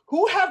 people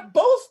who have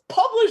both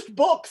published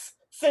books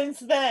since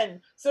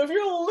then. So if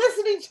you're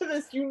listening to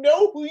this, you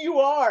know who you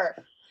are.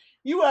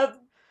 You have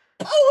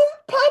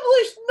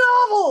published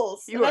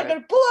novels. And I'm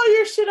going to blow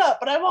your shit up,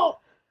 but I won't.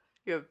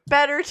 You have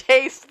better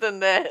taste than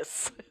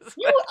this.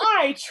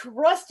 I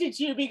trusted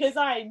you because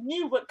I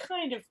knew what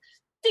kind of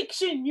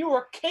fiction you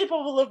were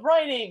capable of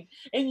writing,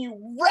 and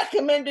you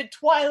recommended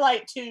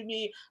Twilight to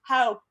me.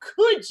 How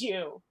could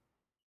you?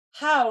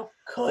 How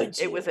could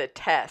you? It was a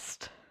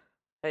test.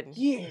 And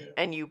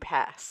you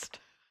passed.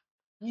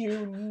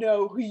 You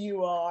know who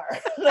you are.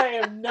 I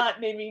am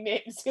not naming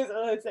names because,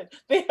 as I said,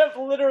 they have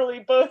literally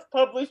both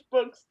published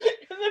books in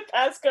the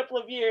past couple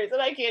of years,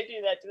 and I can't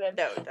do that to them.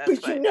 No, that's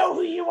fine. You know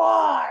who you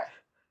are.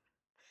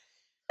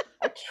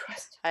 I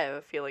trust you. I have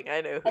a feeling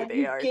I know who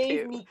they are, too. You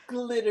gave me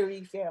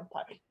glittery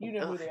vampire. You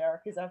know who they are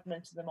because I've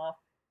mentioned them off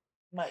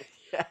mic.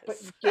 Yes.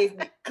 But you gave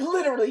me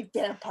glittery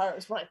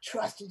vampires when I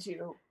trusted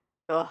you.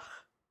 Ugh.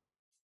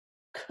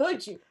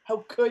 Could you?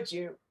 How could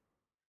you?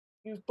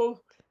 You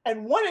both...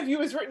 And one of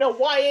you has written a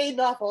YA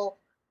novel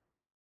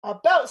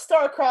about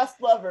star-crossed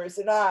lovers,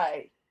 and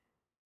I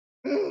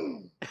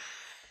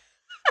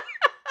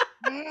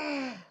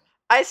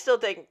I still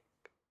think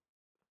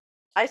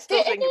I still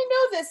And think. they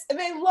know this, and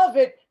they love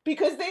it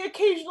because they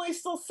occasionally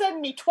still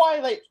send me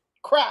Twilight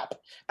crap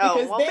Oh,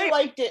 because well, they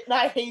liked it and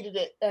I hated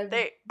it, and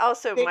they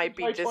also they might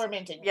be enjoy just.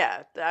 tormenting me.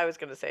 Yeah, I was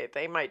gonna say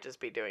they might just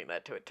be doing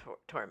that to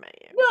torment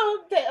you.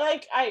 No, they,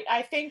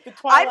 I think the I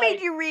Twilight.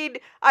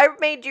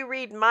 made you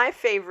read my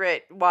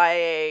favorite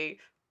YA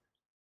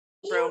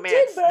You romance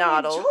did, but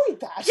novels. I enjoyed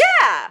that.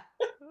 Yeah,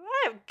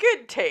 I have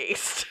good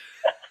taste.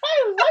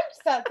 I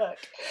liked that book.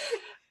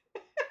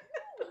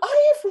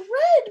 I have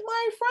read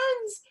my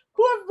friends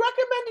who have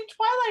recommended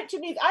Twilight to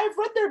me. I have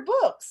read their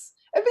books,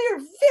 and they are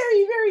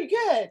very, very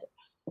good.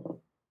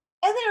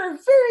 And they are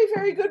very,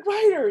 very good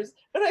writers.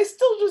 And I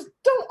still just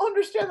don't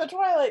understand the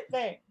Twilight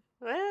thing.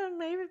 Well,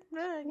 maybe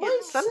My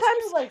sometimes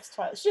sister likes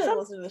Twilight. She doesn't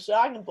listen to the show.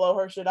 I can blow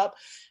her shit up.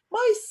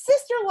 My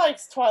sister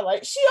likes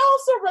Twilight. She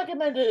also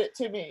recommended it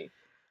to me.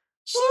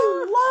 She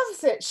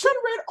loves it. She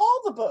read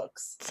all the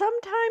books.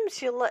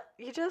 Sometimes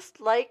you just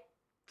like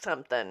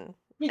something.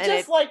 You and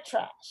just like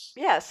trash.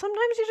 Yeah,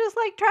 sometimes you just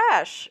like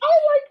trash. I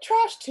like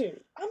trash too.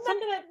 I'm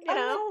you know.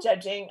 not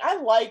judging. I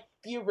like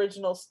the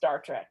original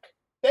Star Trek.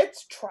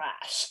 That's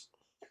trash.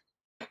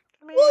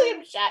 I mean,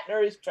 William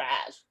Shatner is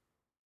trash.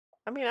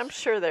 I mean, I'm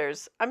sure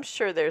there's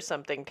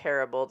something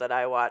terrible that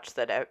I watch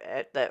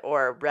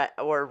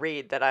or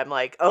read that I'm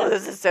like, oh,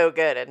 this is so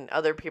good, and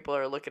other people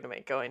are looking at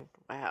me going,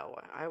 wow,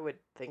 I would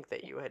think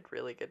that you had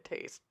really good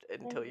taste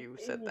until you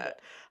said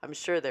that. I'm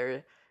sure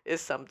there is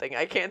something.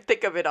 I can't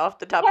think of it off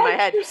the top of my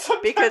head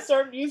because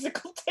our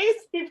musical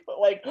taste, people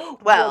are like,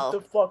 well, what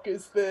the fuck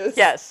is this?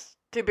 Yes,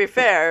 to be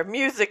fair,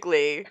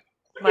 musically,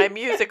 my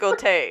musical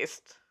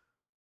taste.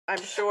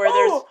 I'm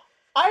sure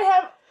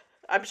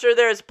I'm sure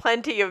there's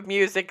plenty of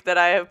music that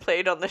I have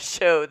played on the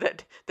show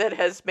that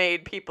has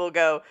made people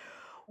go,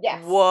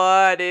 yes.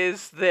 What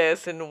is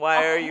this, and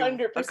why are you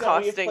 100%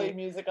 accosting? We play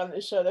music on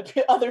this show that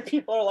other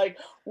people are like,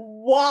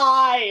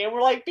 why? And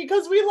we're like,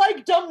 because we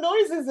like dumb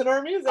noises in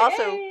our music.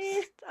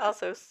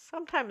 Also,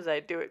 sometimes I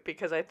do it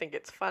because I think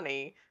it's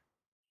funny,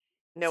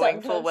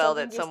 knowing full well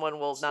that someone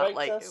will not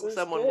like.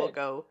 Someone will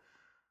go,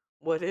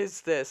 what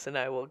is this? And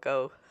I will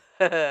go,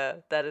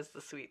 that is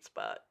the sweet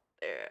spot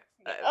there.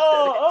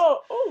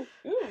 Ooh,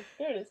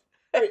 there it is.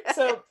 All right,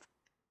 so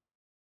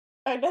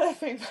another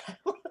thing,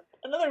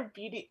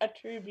 a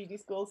true beauty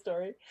school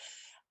story.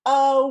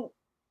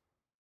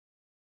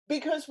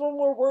 Because when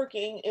we're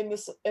working in the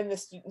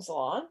student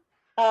salon,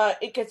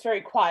 it gets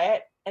very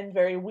quiet and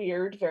very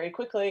weird very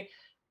quickly.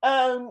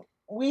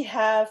 We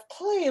have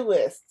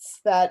playlists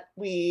that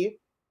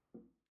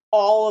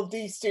all of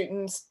these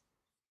students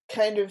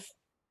kind of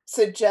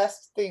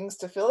suggest things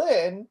to fill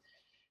in,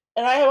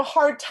 and I have a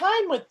hard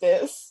time with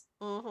this.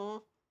 Mm-hmm.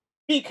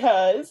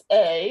 Because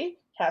A,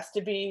 has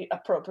to be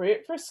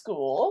appropriate for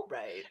school,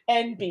 right,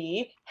 and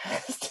B,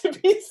 has to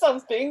be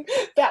something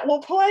that will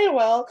play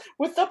well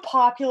with the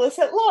populace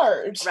at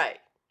large. Right.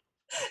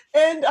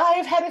 And I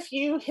have had a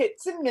few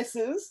hits and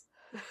misses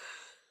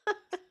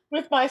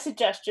with my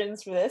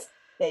suggestions for this.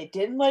 They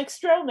didn't like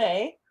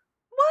Stromae.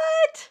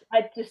 What?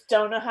 I just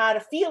don't know how to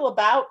feel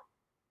about.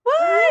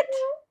 What?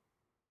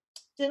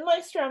 Didn't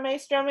like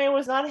Stromae. Stromae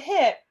was not a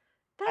hit.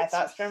 I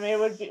thought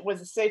Stromae was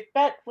a safe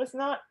bet. Was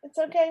not. It's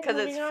okay. Because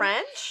it's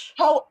French?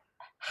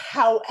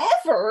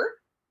 However,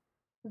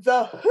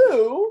 The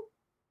Who,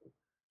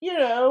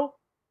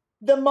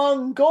 the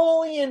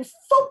Mongolian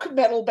folk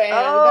metal band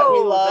that we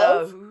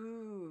love. The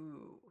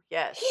Who.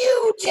 Yes.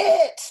 Huge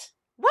hit.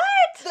 What?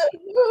 The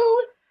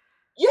Who.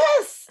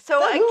 Yes. So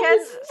The Who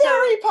was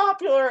very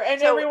popular, and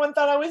everyone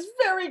thought I was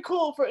very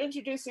cool for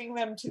introducing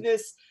them to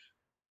this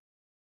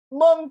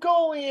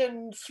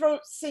Mongolian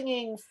throat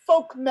singing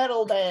folk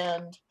metal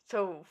band.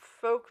 So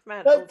folk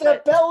metal. But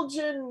the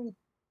Belgian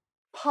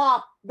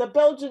the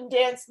Belgian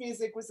dance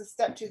music was a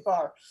step too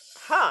far.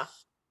 Huh.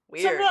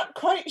 Weird. So I'm not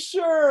quite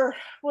sure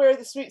where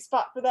the sweet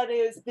spot for that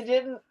is.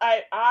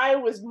 I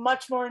was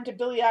much more into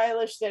Billie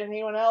Eilish than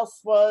anyone else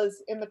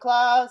was in the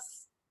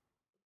class.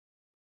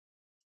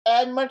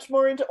 And much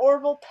more into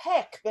Orville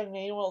Peck than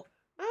anyone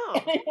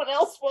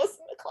else was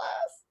in the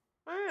class.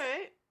 All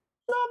right.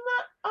 So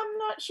I'm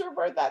not sure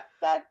where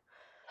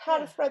how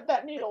to thread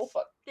that needle,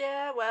 but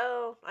yeah,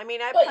 well, I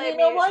mean, you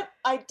know what?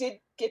 I did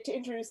get to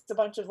introduce a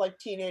bunch of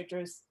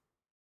teenagers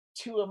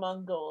to a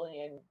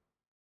Mongolian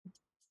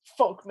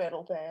folk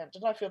metal band,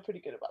 and I feel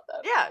pretty good about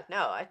that. Yeah,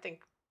 no, I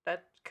think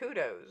that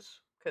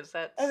kudos, because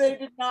that's. And they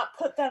did not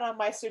put that on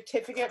my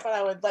certificate, but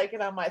I would like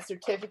it on my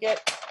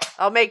certificate.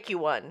 I'll make you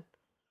one.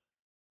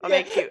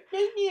 Make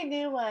me a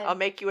new one. I'll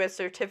make you a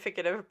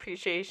certificate of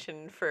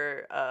appreciation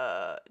for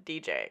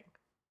DJing.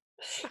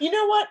 You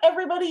know what,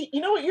 everybody?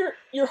 You know what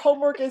your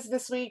homework is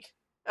this week?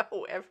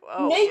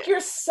 Make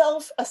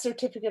yourself a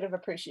certificate of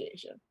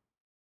appreciation.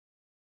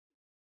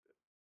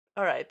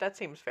 All right, that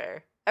seems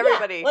fair.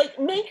 Everybody,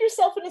 make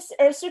yourself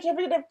a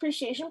certificate of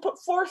appreciation. Put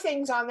 4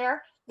 things on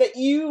there that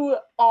you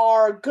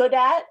are good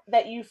at,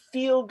 that you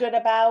feel good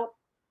about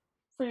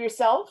for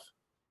yourself.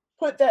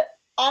 Put that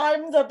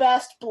I'm the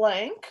best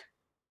blank.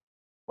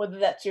 Whether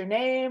that's your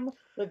name,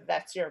 whether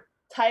that's your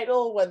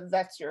title, whether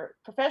that's your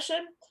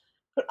profession.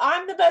 Put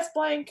I'm the best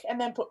blank, and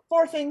then put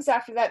 4 things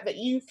after that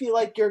you feel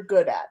like you're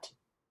good at.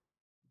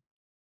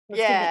 That's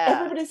gonna be Yeah.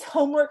 everybody's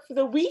homework for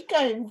the week.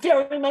 I am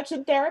very much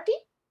in therapy.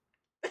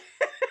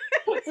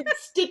 Put some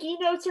sticky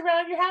notes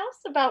around your house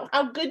about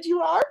how good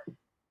you are.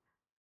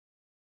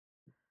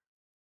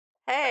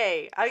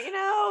 Hey,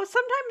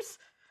 sometimes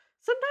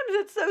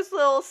it's those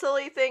little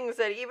silly things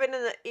that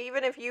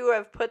even if you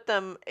have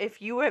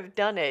if you have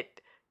done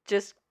it,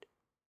 just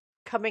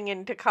coming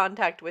into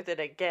contact with it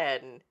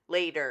again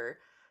later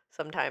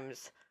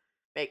sometimes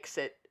makes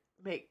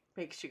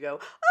you go,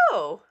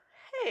 "Oh,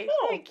 hey,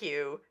 Oh, thank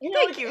you. you know,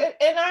 Thank you. and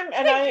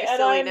Thank you,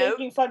 silly I'm note."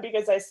 making fun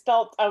because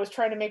I was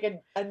trying to make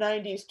a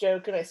 90s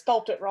joke and I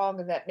spelt it wrong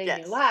and that made me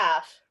Yes.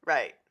 laugh.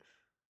 Right.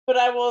 But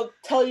I will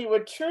tell you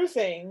a true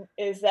thing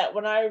is that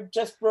when I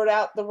just wrote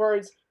out the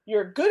words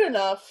 "you're good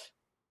enough,"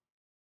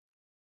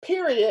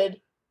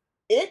 period,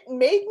 it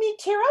made me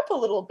tear up a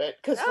little bit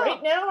because right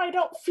Oh. now I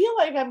don't feel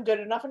like I'm good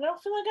enough and I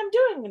don't feel like I'm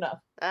doing enough.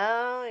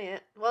 Oh, yeah.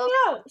 Well,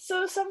 Yeah,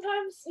 so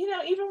sometimes,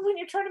 even when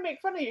you're trying to make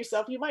fun of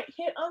yourself, you might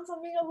hit on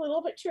something a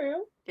little bit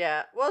true.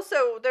 yeah. Well,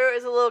 so there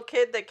was a little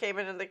kid that came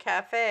into the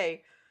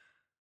cafe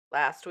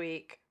last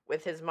week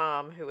with his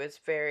mom who is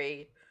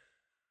very,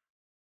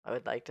 I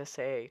would like to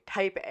say,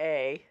 type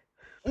A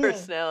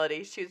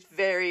personality. She's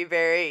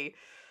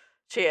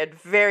she had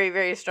very,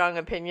 very strong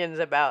opinions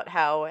about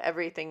how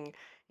everything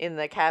in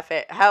the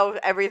cafe,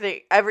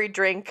 every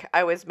drink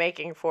I was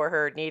making for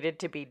her needed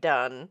to be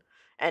done.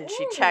 And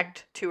she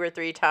checked 2 or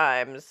 3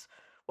 times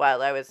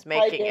while I was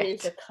making Type A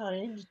is a it.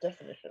 kind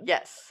definition.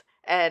 Yes.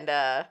 And,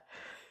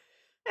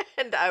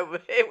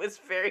 it was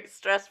very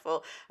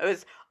stressful.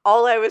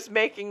 All I was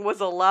making was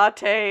a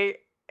latte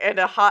and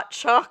a hot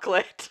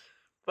chocolate.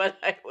 But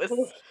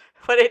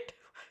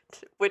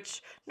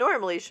which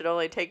normally should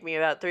only take me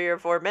about 3 or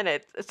 4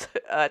 minutes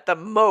at the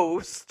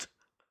most.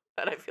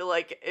 And I feel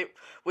like it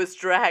was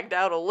dragged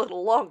out a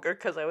little longer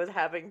because I was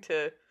having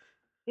to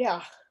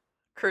Yeah.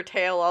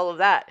 curtail all of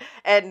that.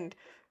 And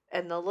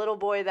the little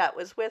boy that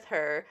was with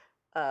her,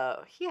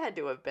 he had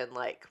to have been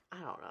like, I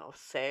don't know,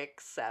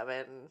 6,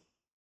 7.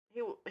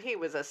 He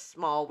was a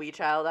small wee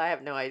child. I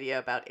have no idea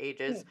about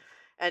ages.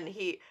 And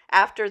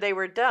after they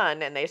were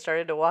done and they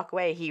started to walk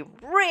away, he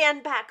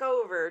ran back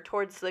over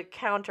towards the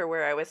counter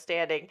where I was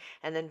standing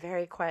and then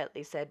very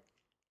quietly said,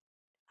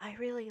 "I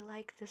really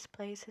like this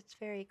place. It's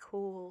very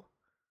cool.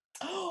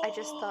 I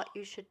just thought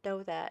you should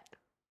know that."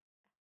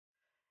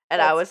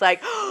 And I That's was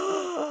like,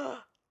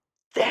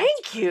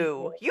 "Thank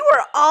you. You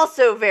are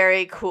also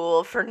very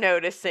cool for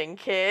noticing,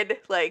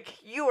 kid.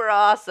 Like, you are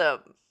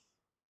awesome.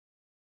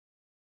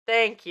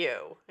 Thank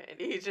you." And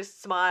he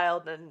just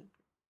smiled and,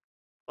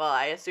 well,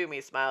 I assume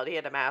he smiled. He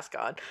had a mask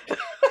on.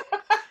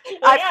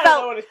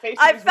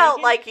 I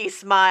felt like he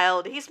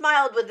smiled. He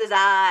smiled with his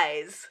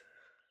eyes.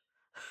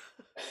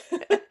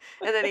 and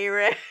then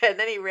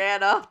he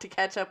ran off to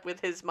catch up with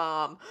his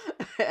mom.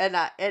 And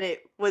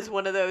it was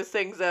one of those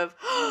things of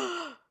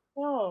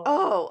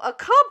oh, a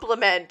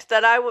compliment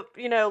that I would,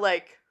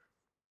 like,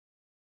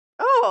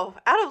 oh,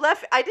 out of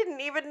left, I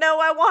didn't even know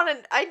I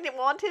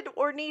wanted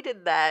or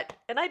needed that,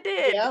 and I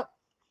did. Yep.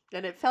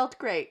 And it felt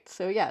great.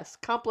 So yes,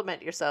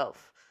 compliment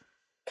yourself.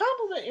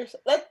 Compliment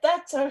yourself.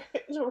 That's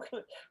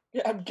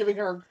I'm giving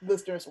our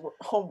listeners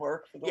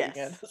homework for the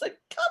weekend. It's like,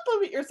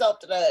 compliment yourself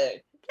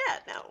today. Yeah,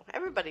 no,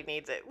 everybody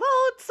needs it. Well,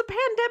 it's the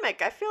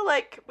pandemic. I feel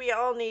like we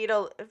all need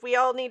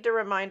to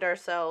remind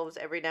ourselves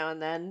every now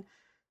and then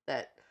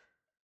that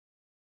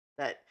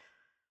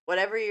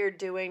whatever you're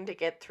doing to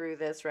get through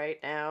this right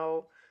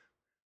now,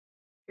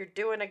 you're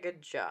doing a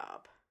good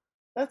job.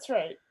 That's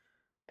right.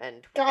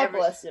 And God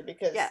bless you,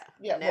 because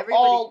and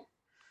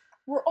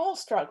we're all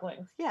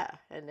struggling. Yeah,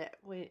 and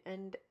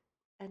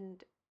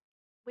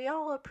we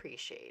all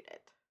appreciate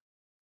it.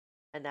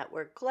 And that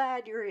we're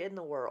glad you're in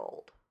the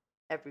world,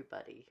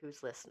 everybody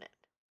who's listening.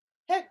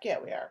 Heck yeah,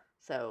 we are.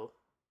 So,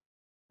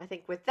 I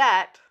think with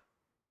that...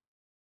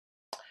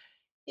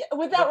 Yeah,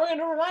 with that, we're going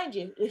to remind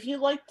you, if you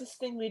like this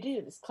thing we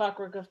do, this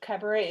Clockwork of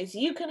Cabarets,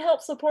 you can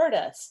help support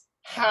us.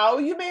 How,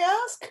 you may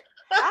ask?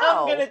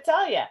 How? I'm going to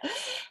tell you.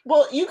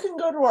 Well, you can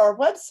go to our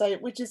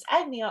website, which is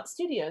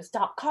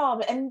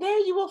agneontstudios.com, and there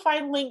you will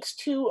find links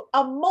to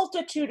a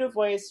multitude of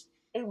ways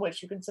in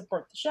which you can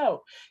support the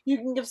show. You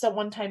can give us a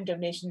one-time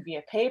donation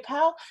via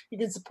PayPal. You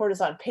can support us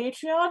on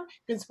Patreon.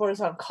 You can support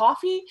us on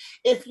Ko-fi.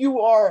 If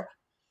you are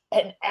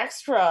an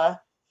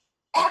extra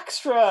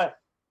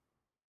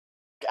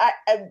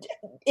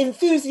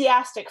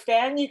enthusiastic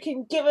fan, you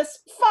can give us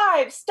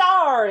 5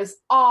 stars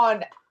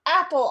on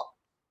Apple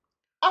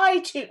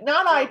iTunes,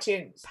 not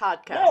iTunes.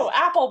 Podcast. No,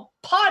 Apple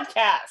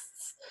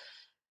Podcasts.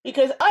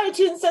 Because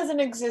iTunes doesn't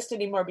exist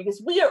anymore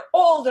because we are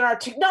old and our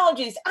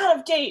technology is out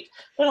of date.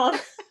 But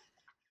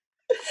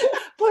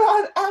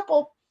on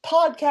Apple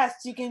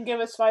Podcasts, you can give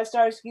us 5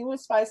 stars. You can give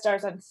us 5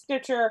 stars on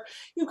Stitcher.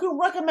 You can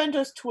recommend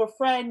us to a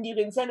friend. You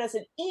can send us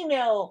an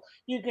email.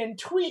 You can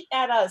tweet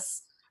at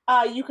us.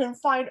 You can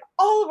find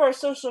all of our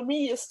social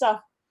media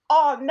stuff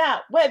on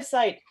that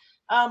website.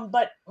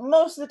 But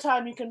most of the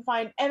time you can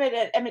find Emmett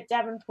at Emmett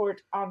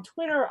Davenport on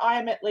Twitter. I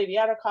am at Lady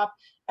Attercop.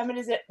 Emmett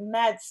is at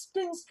Mad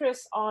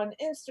Spinstress on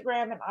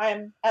Instagram, and I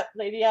am at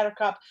Lady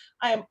Attercop.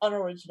 I am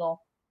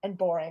unoriginal and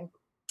boring.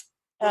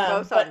 We're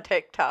both on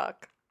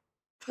TikTok.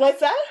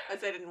 What's that? I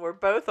said, and we're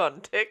both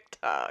on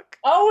TikTok.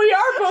 Oh, we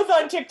are both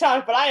on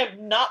TikTok, but I have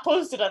not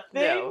posted a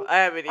thing. No, I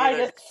haven't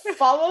either. I just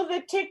follow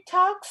the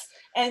TikToks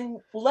and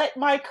let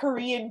my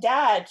Korean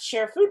dad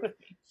share food with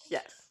me.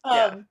 Yes.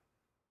 Yeah.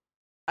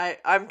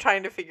 I'm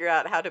trying to figure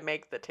out how to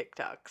make the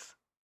TikToks.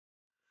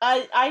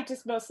 I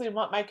just mostly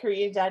want my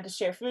Korean dad to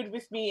share food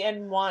with me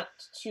and want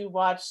to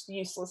watch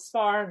Useless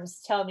Farms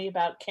tell me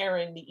about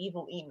Karen, the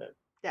evil emu.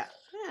 Yeah,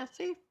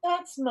 see?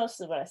 That's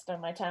mostly what I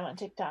spend my time on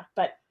TikTok.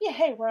 But yeah,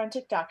 hey, we're on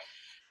TikTok.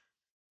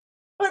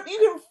 But you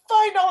can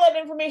find all that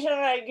information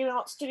at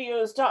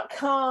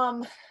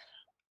GetOutStudios.com.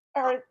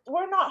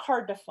 We're not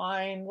hard to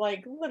find.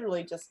 Like,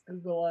 literally just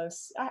Google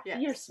us.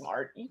 Yes. You're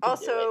smart. You can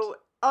do it.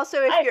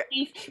 Also, if you're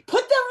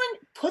put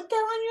that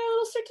on your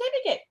little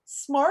certificate.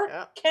 Smart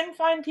can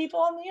find people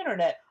on the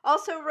internet.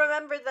 Also,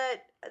 remember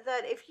that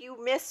if you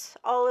miss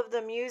all of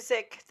the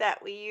music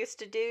that we used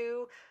to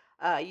do,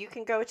 you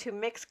can go to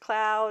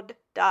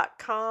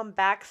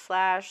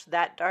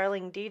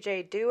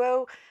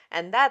mixcloud.com/thatdarlingdjduo,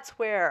 and that's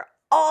where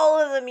all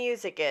of the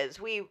music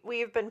is.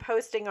 We've been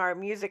posting our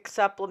music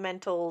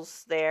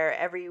supplementals there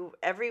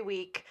every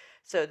week.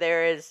 So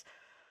there is,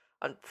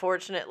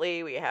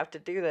 unfortunately, we have to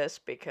do this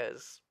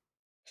because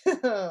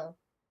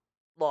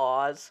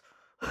laws,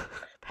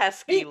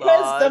 pesky laws.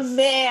 Because the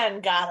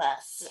man got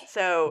us.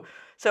 So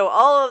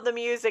all of the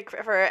music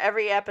for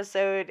every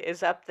episode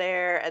is up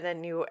there, and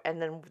then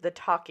the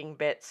talking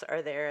bits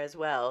are there as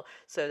well,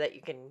 so that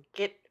you can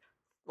get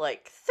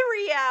like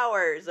 3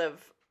 hours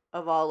of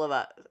all of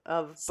us,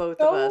 of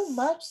both of us. So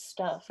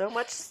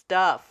much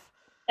stuff.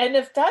 And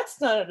if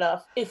that's not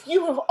enough, if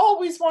you have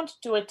always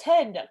wanted to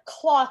attend a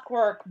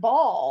Clockwork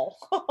Ball.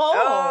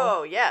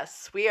 Oh,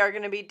 yes. We are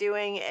going to be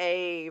doing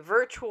a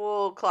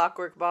virtual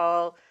Clockwork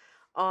Ball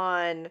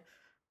on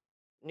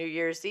New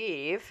Year's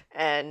Eve,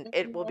 and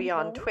it will be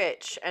on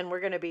Twitch, and we're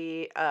going to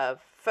be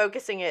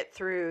focusing it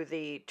through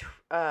the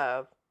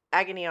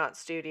Agony Aunt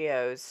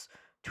Studios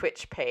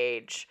Twitch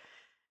page.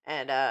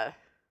 And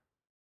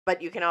but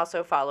you can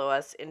also follow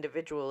us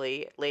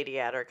individually, Lady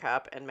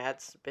Attercop and Mad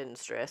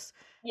Spinstress.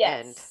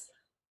 Yes. And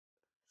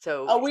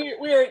so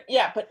we're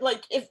but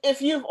like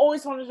if you've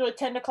always wanted to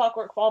attend a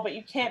Clockwork Ball, but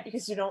you can't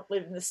because you don't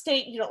live in the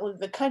state, you don't live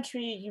in the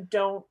country, you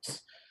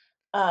don't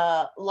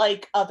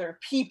like other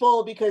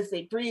people because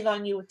they breathe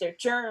on you with their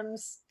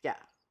germs. Yeah.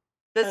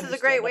 This is a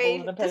great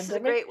way to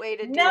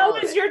do Now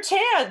is your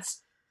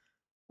chance.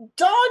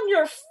 Don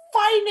your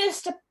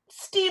finest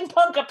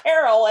steampunk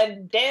apparel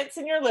and dance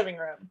in your living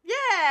room.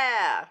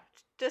 Yeah,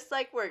 just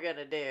like we're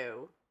gonna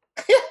do.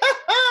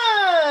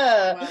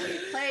 While we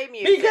play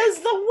music. Because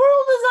the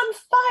world is on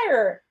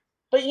fire.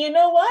 But you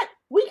know what?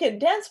 We can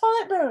dance while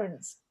it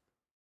burns.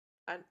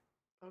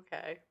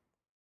 Okay.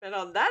 And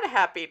on that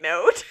happy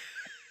note,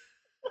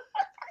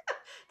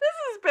 this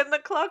has been the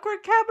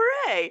Clockwork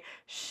Cabaret.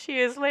 She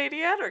is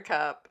Lady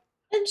Attercop.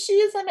 And she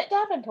is Emmett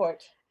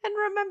Davenport. And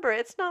remember,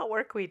 it's not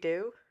work we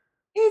do.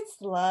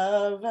 It's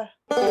love.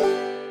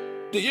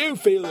 Do you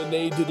feel the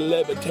need to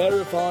deliver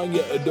terrifying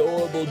yet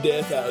adorable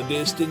death at a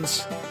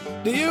distance?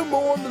 Do you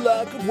mourn the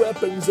lack of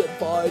weapons that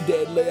fire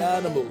deadly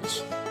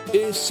animals?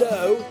 If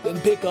so,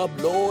 then pick up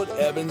Lord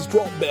Evans'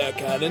 Drop Bear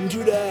Cannon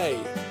today.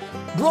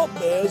 Drop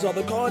bears are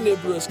the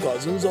carnivorous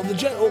cousins of the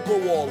gentle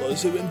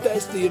koalas who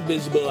infest the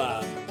Invisible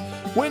Am.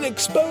 When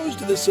exposed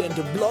to the scent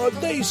of blood,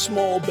 these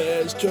small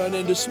bears turn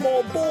into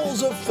small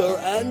balls of fur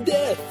and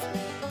death.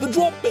 The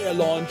Drop Bear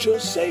launcher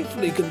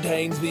safely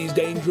contains these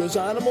dangerous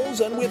animals,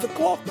 and with a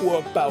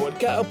clockwork-powered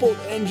catapult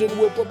engine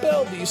will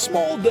propel these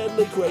small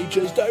deadly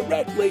creatures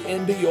directly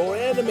into your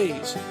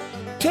enemies.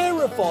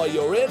 Terrify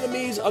your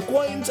enemies,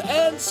 acquaintance,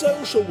 and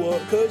social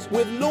workers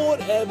with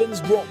Lord Evans'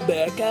 Drop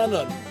Bear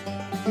Cannon.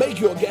 Make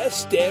your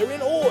guests stare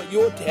in awe at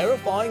your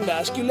terrifying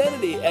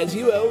masculinity as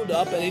you hold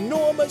up an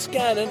enormous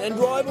cannon and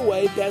drive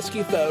away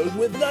pesky foes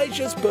with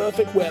nature's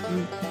perfect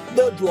weapon,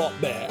 the Drop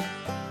Bear.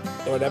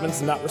 Lord Evans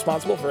is not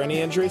responsible for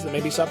any injuries that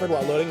may be suffered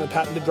while loading the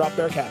patented Drop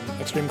Bear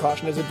Cannon. Extreme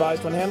caution is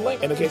advised when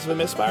handling. In the case of a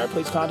misfire,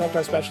 please contact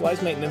our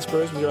specialized maintenance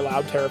crews with your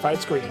loud, terrified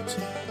screams.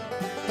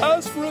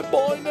 Ask for it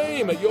by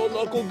name at your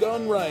local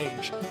gun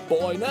range.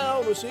 Buy now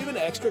and receive an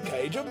extra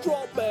cage of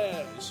Drop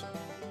Bears.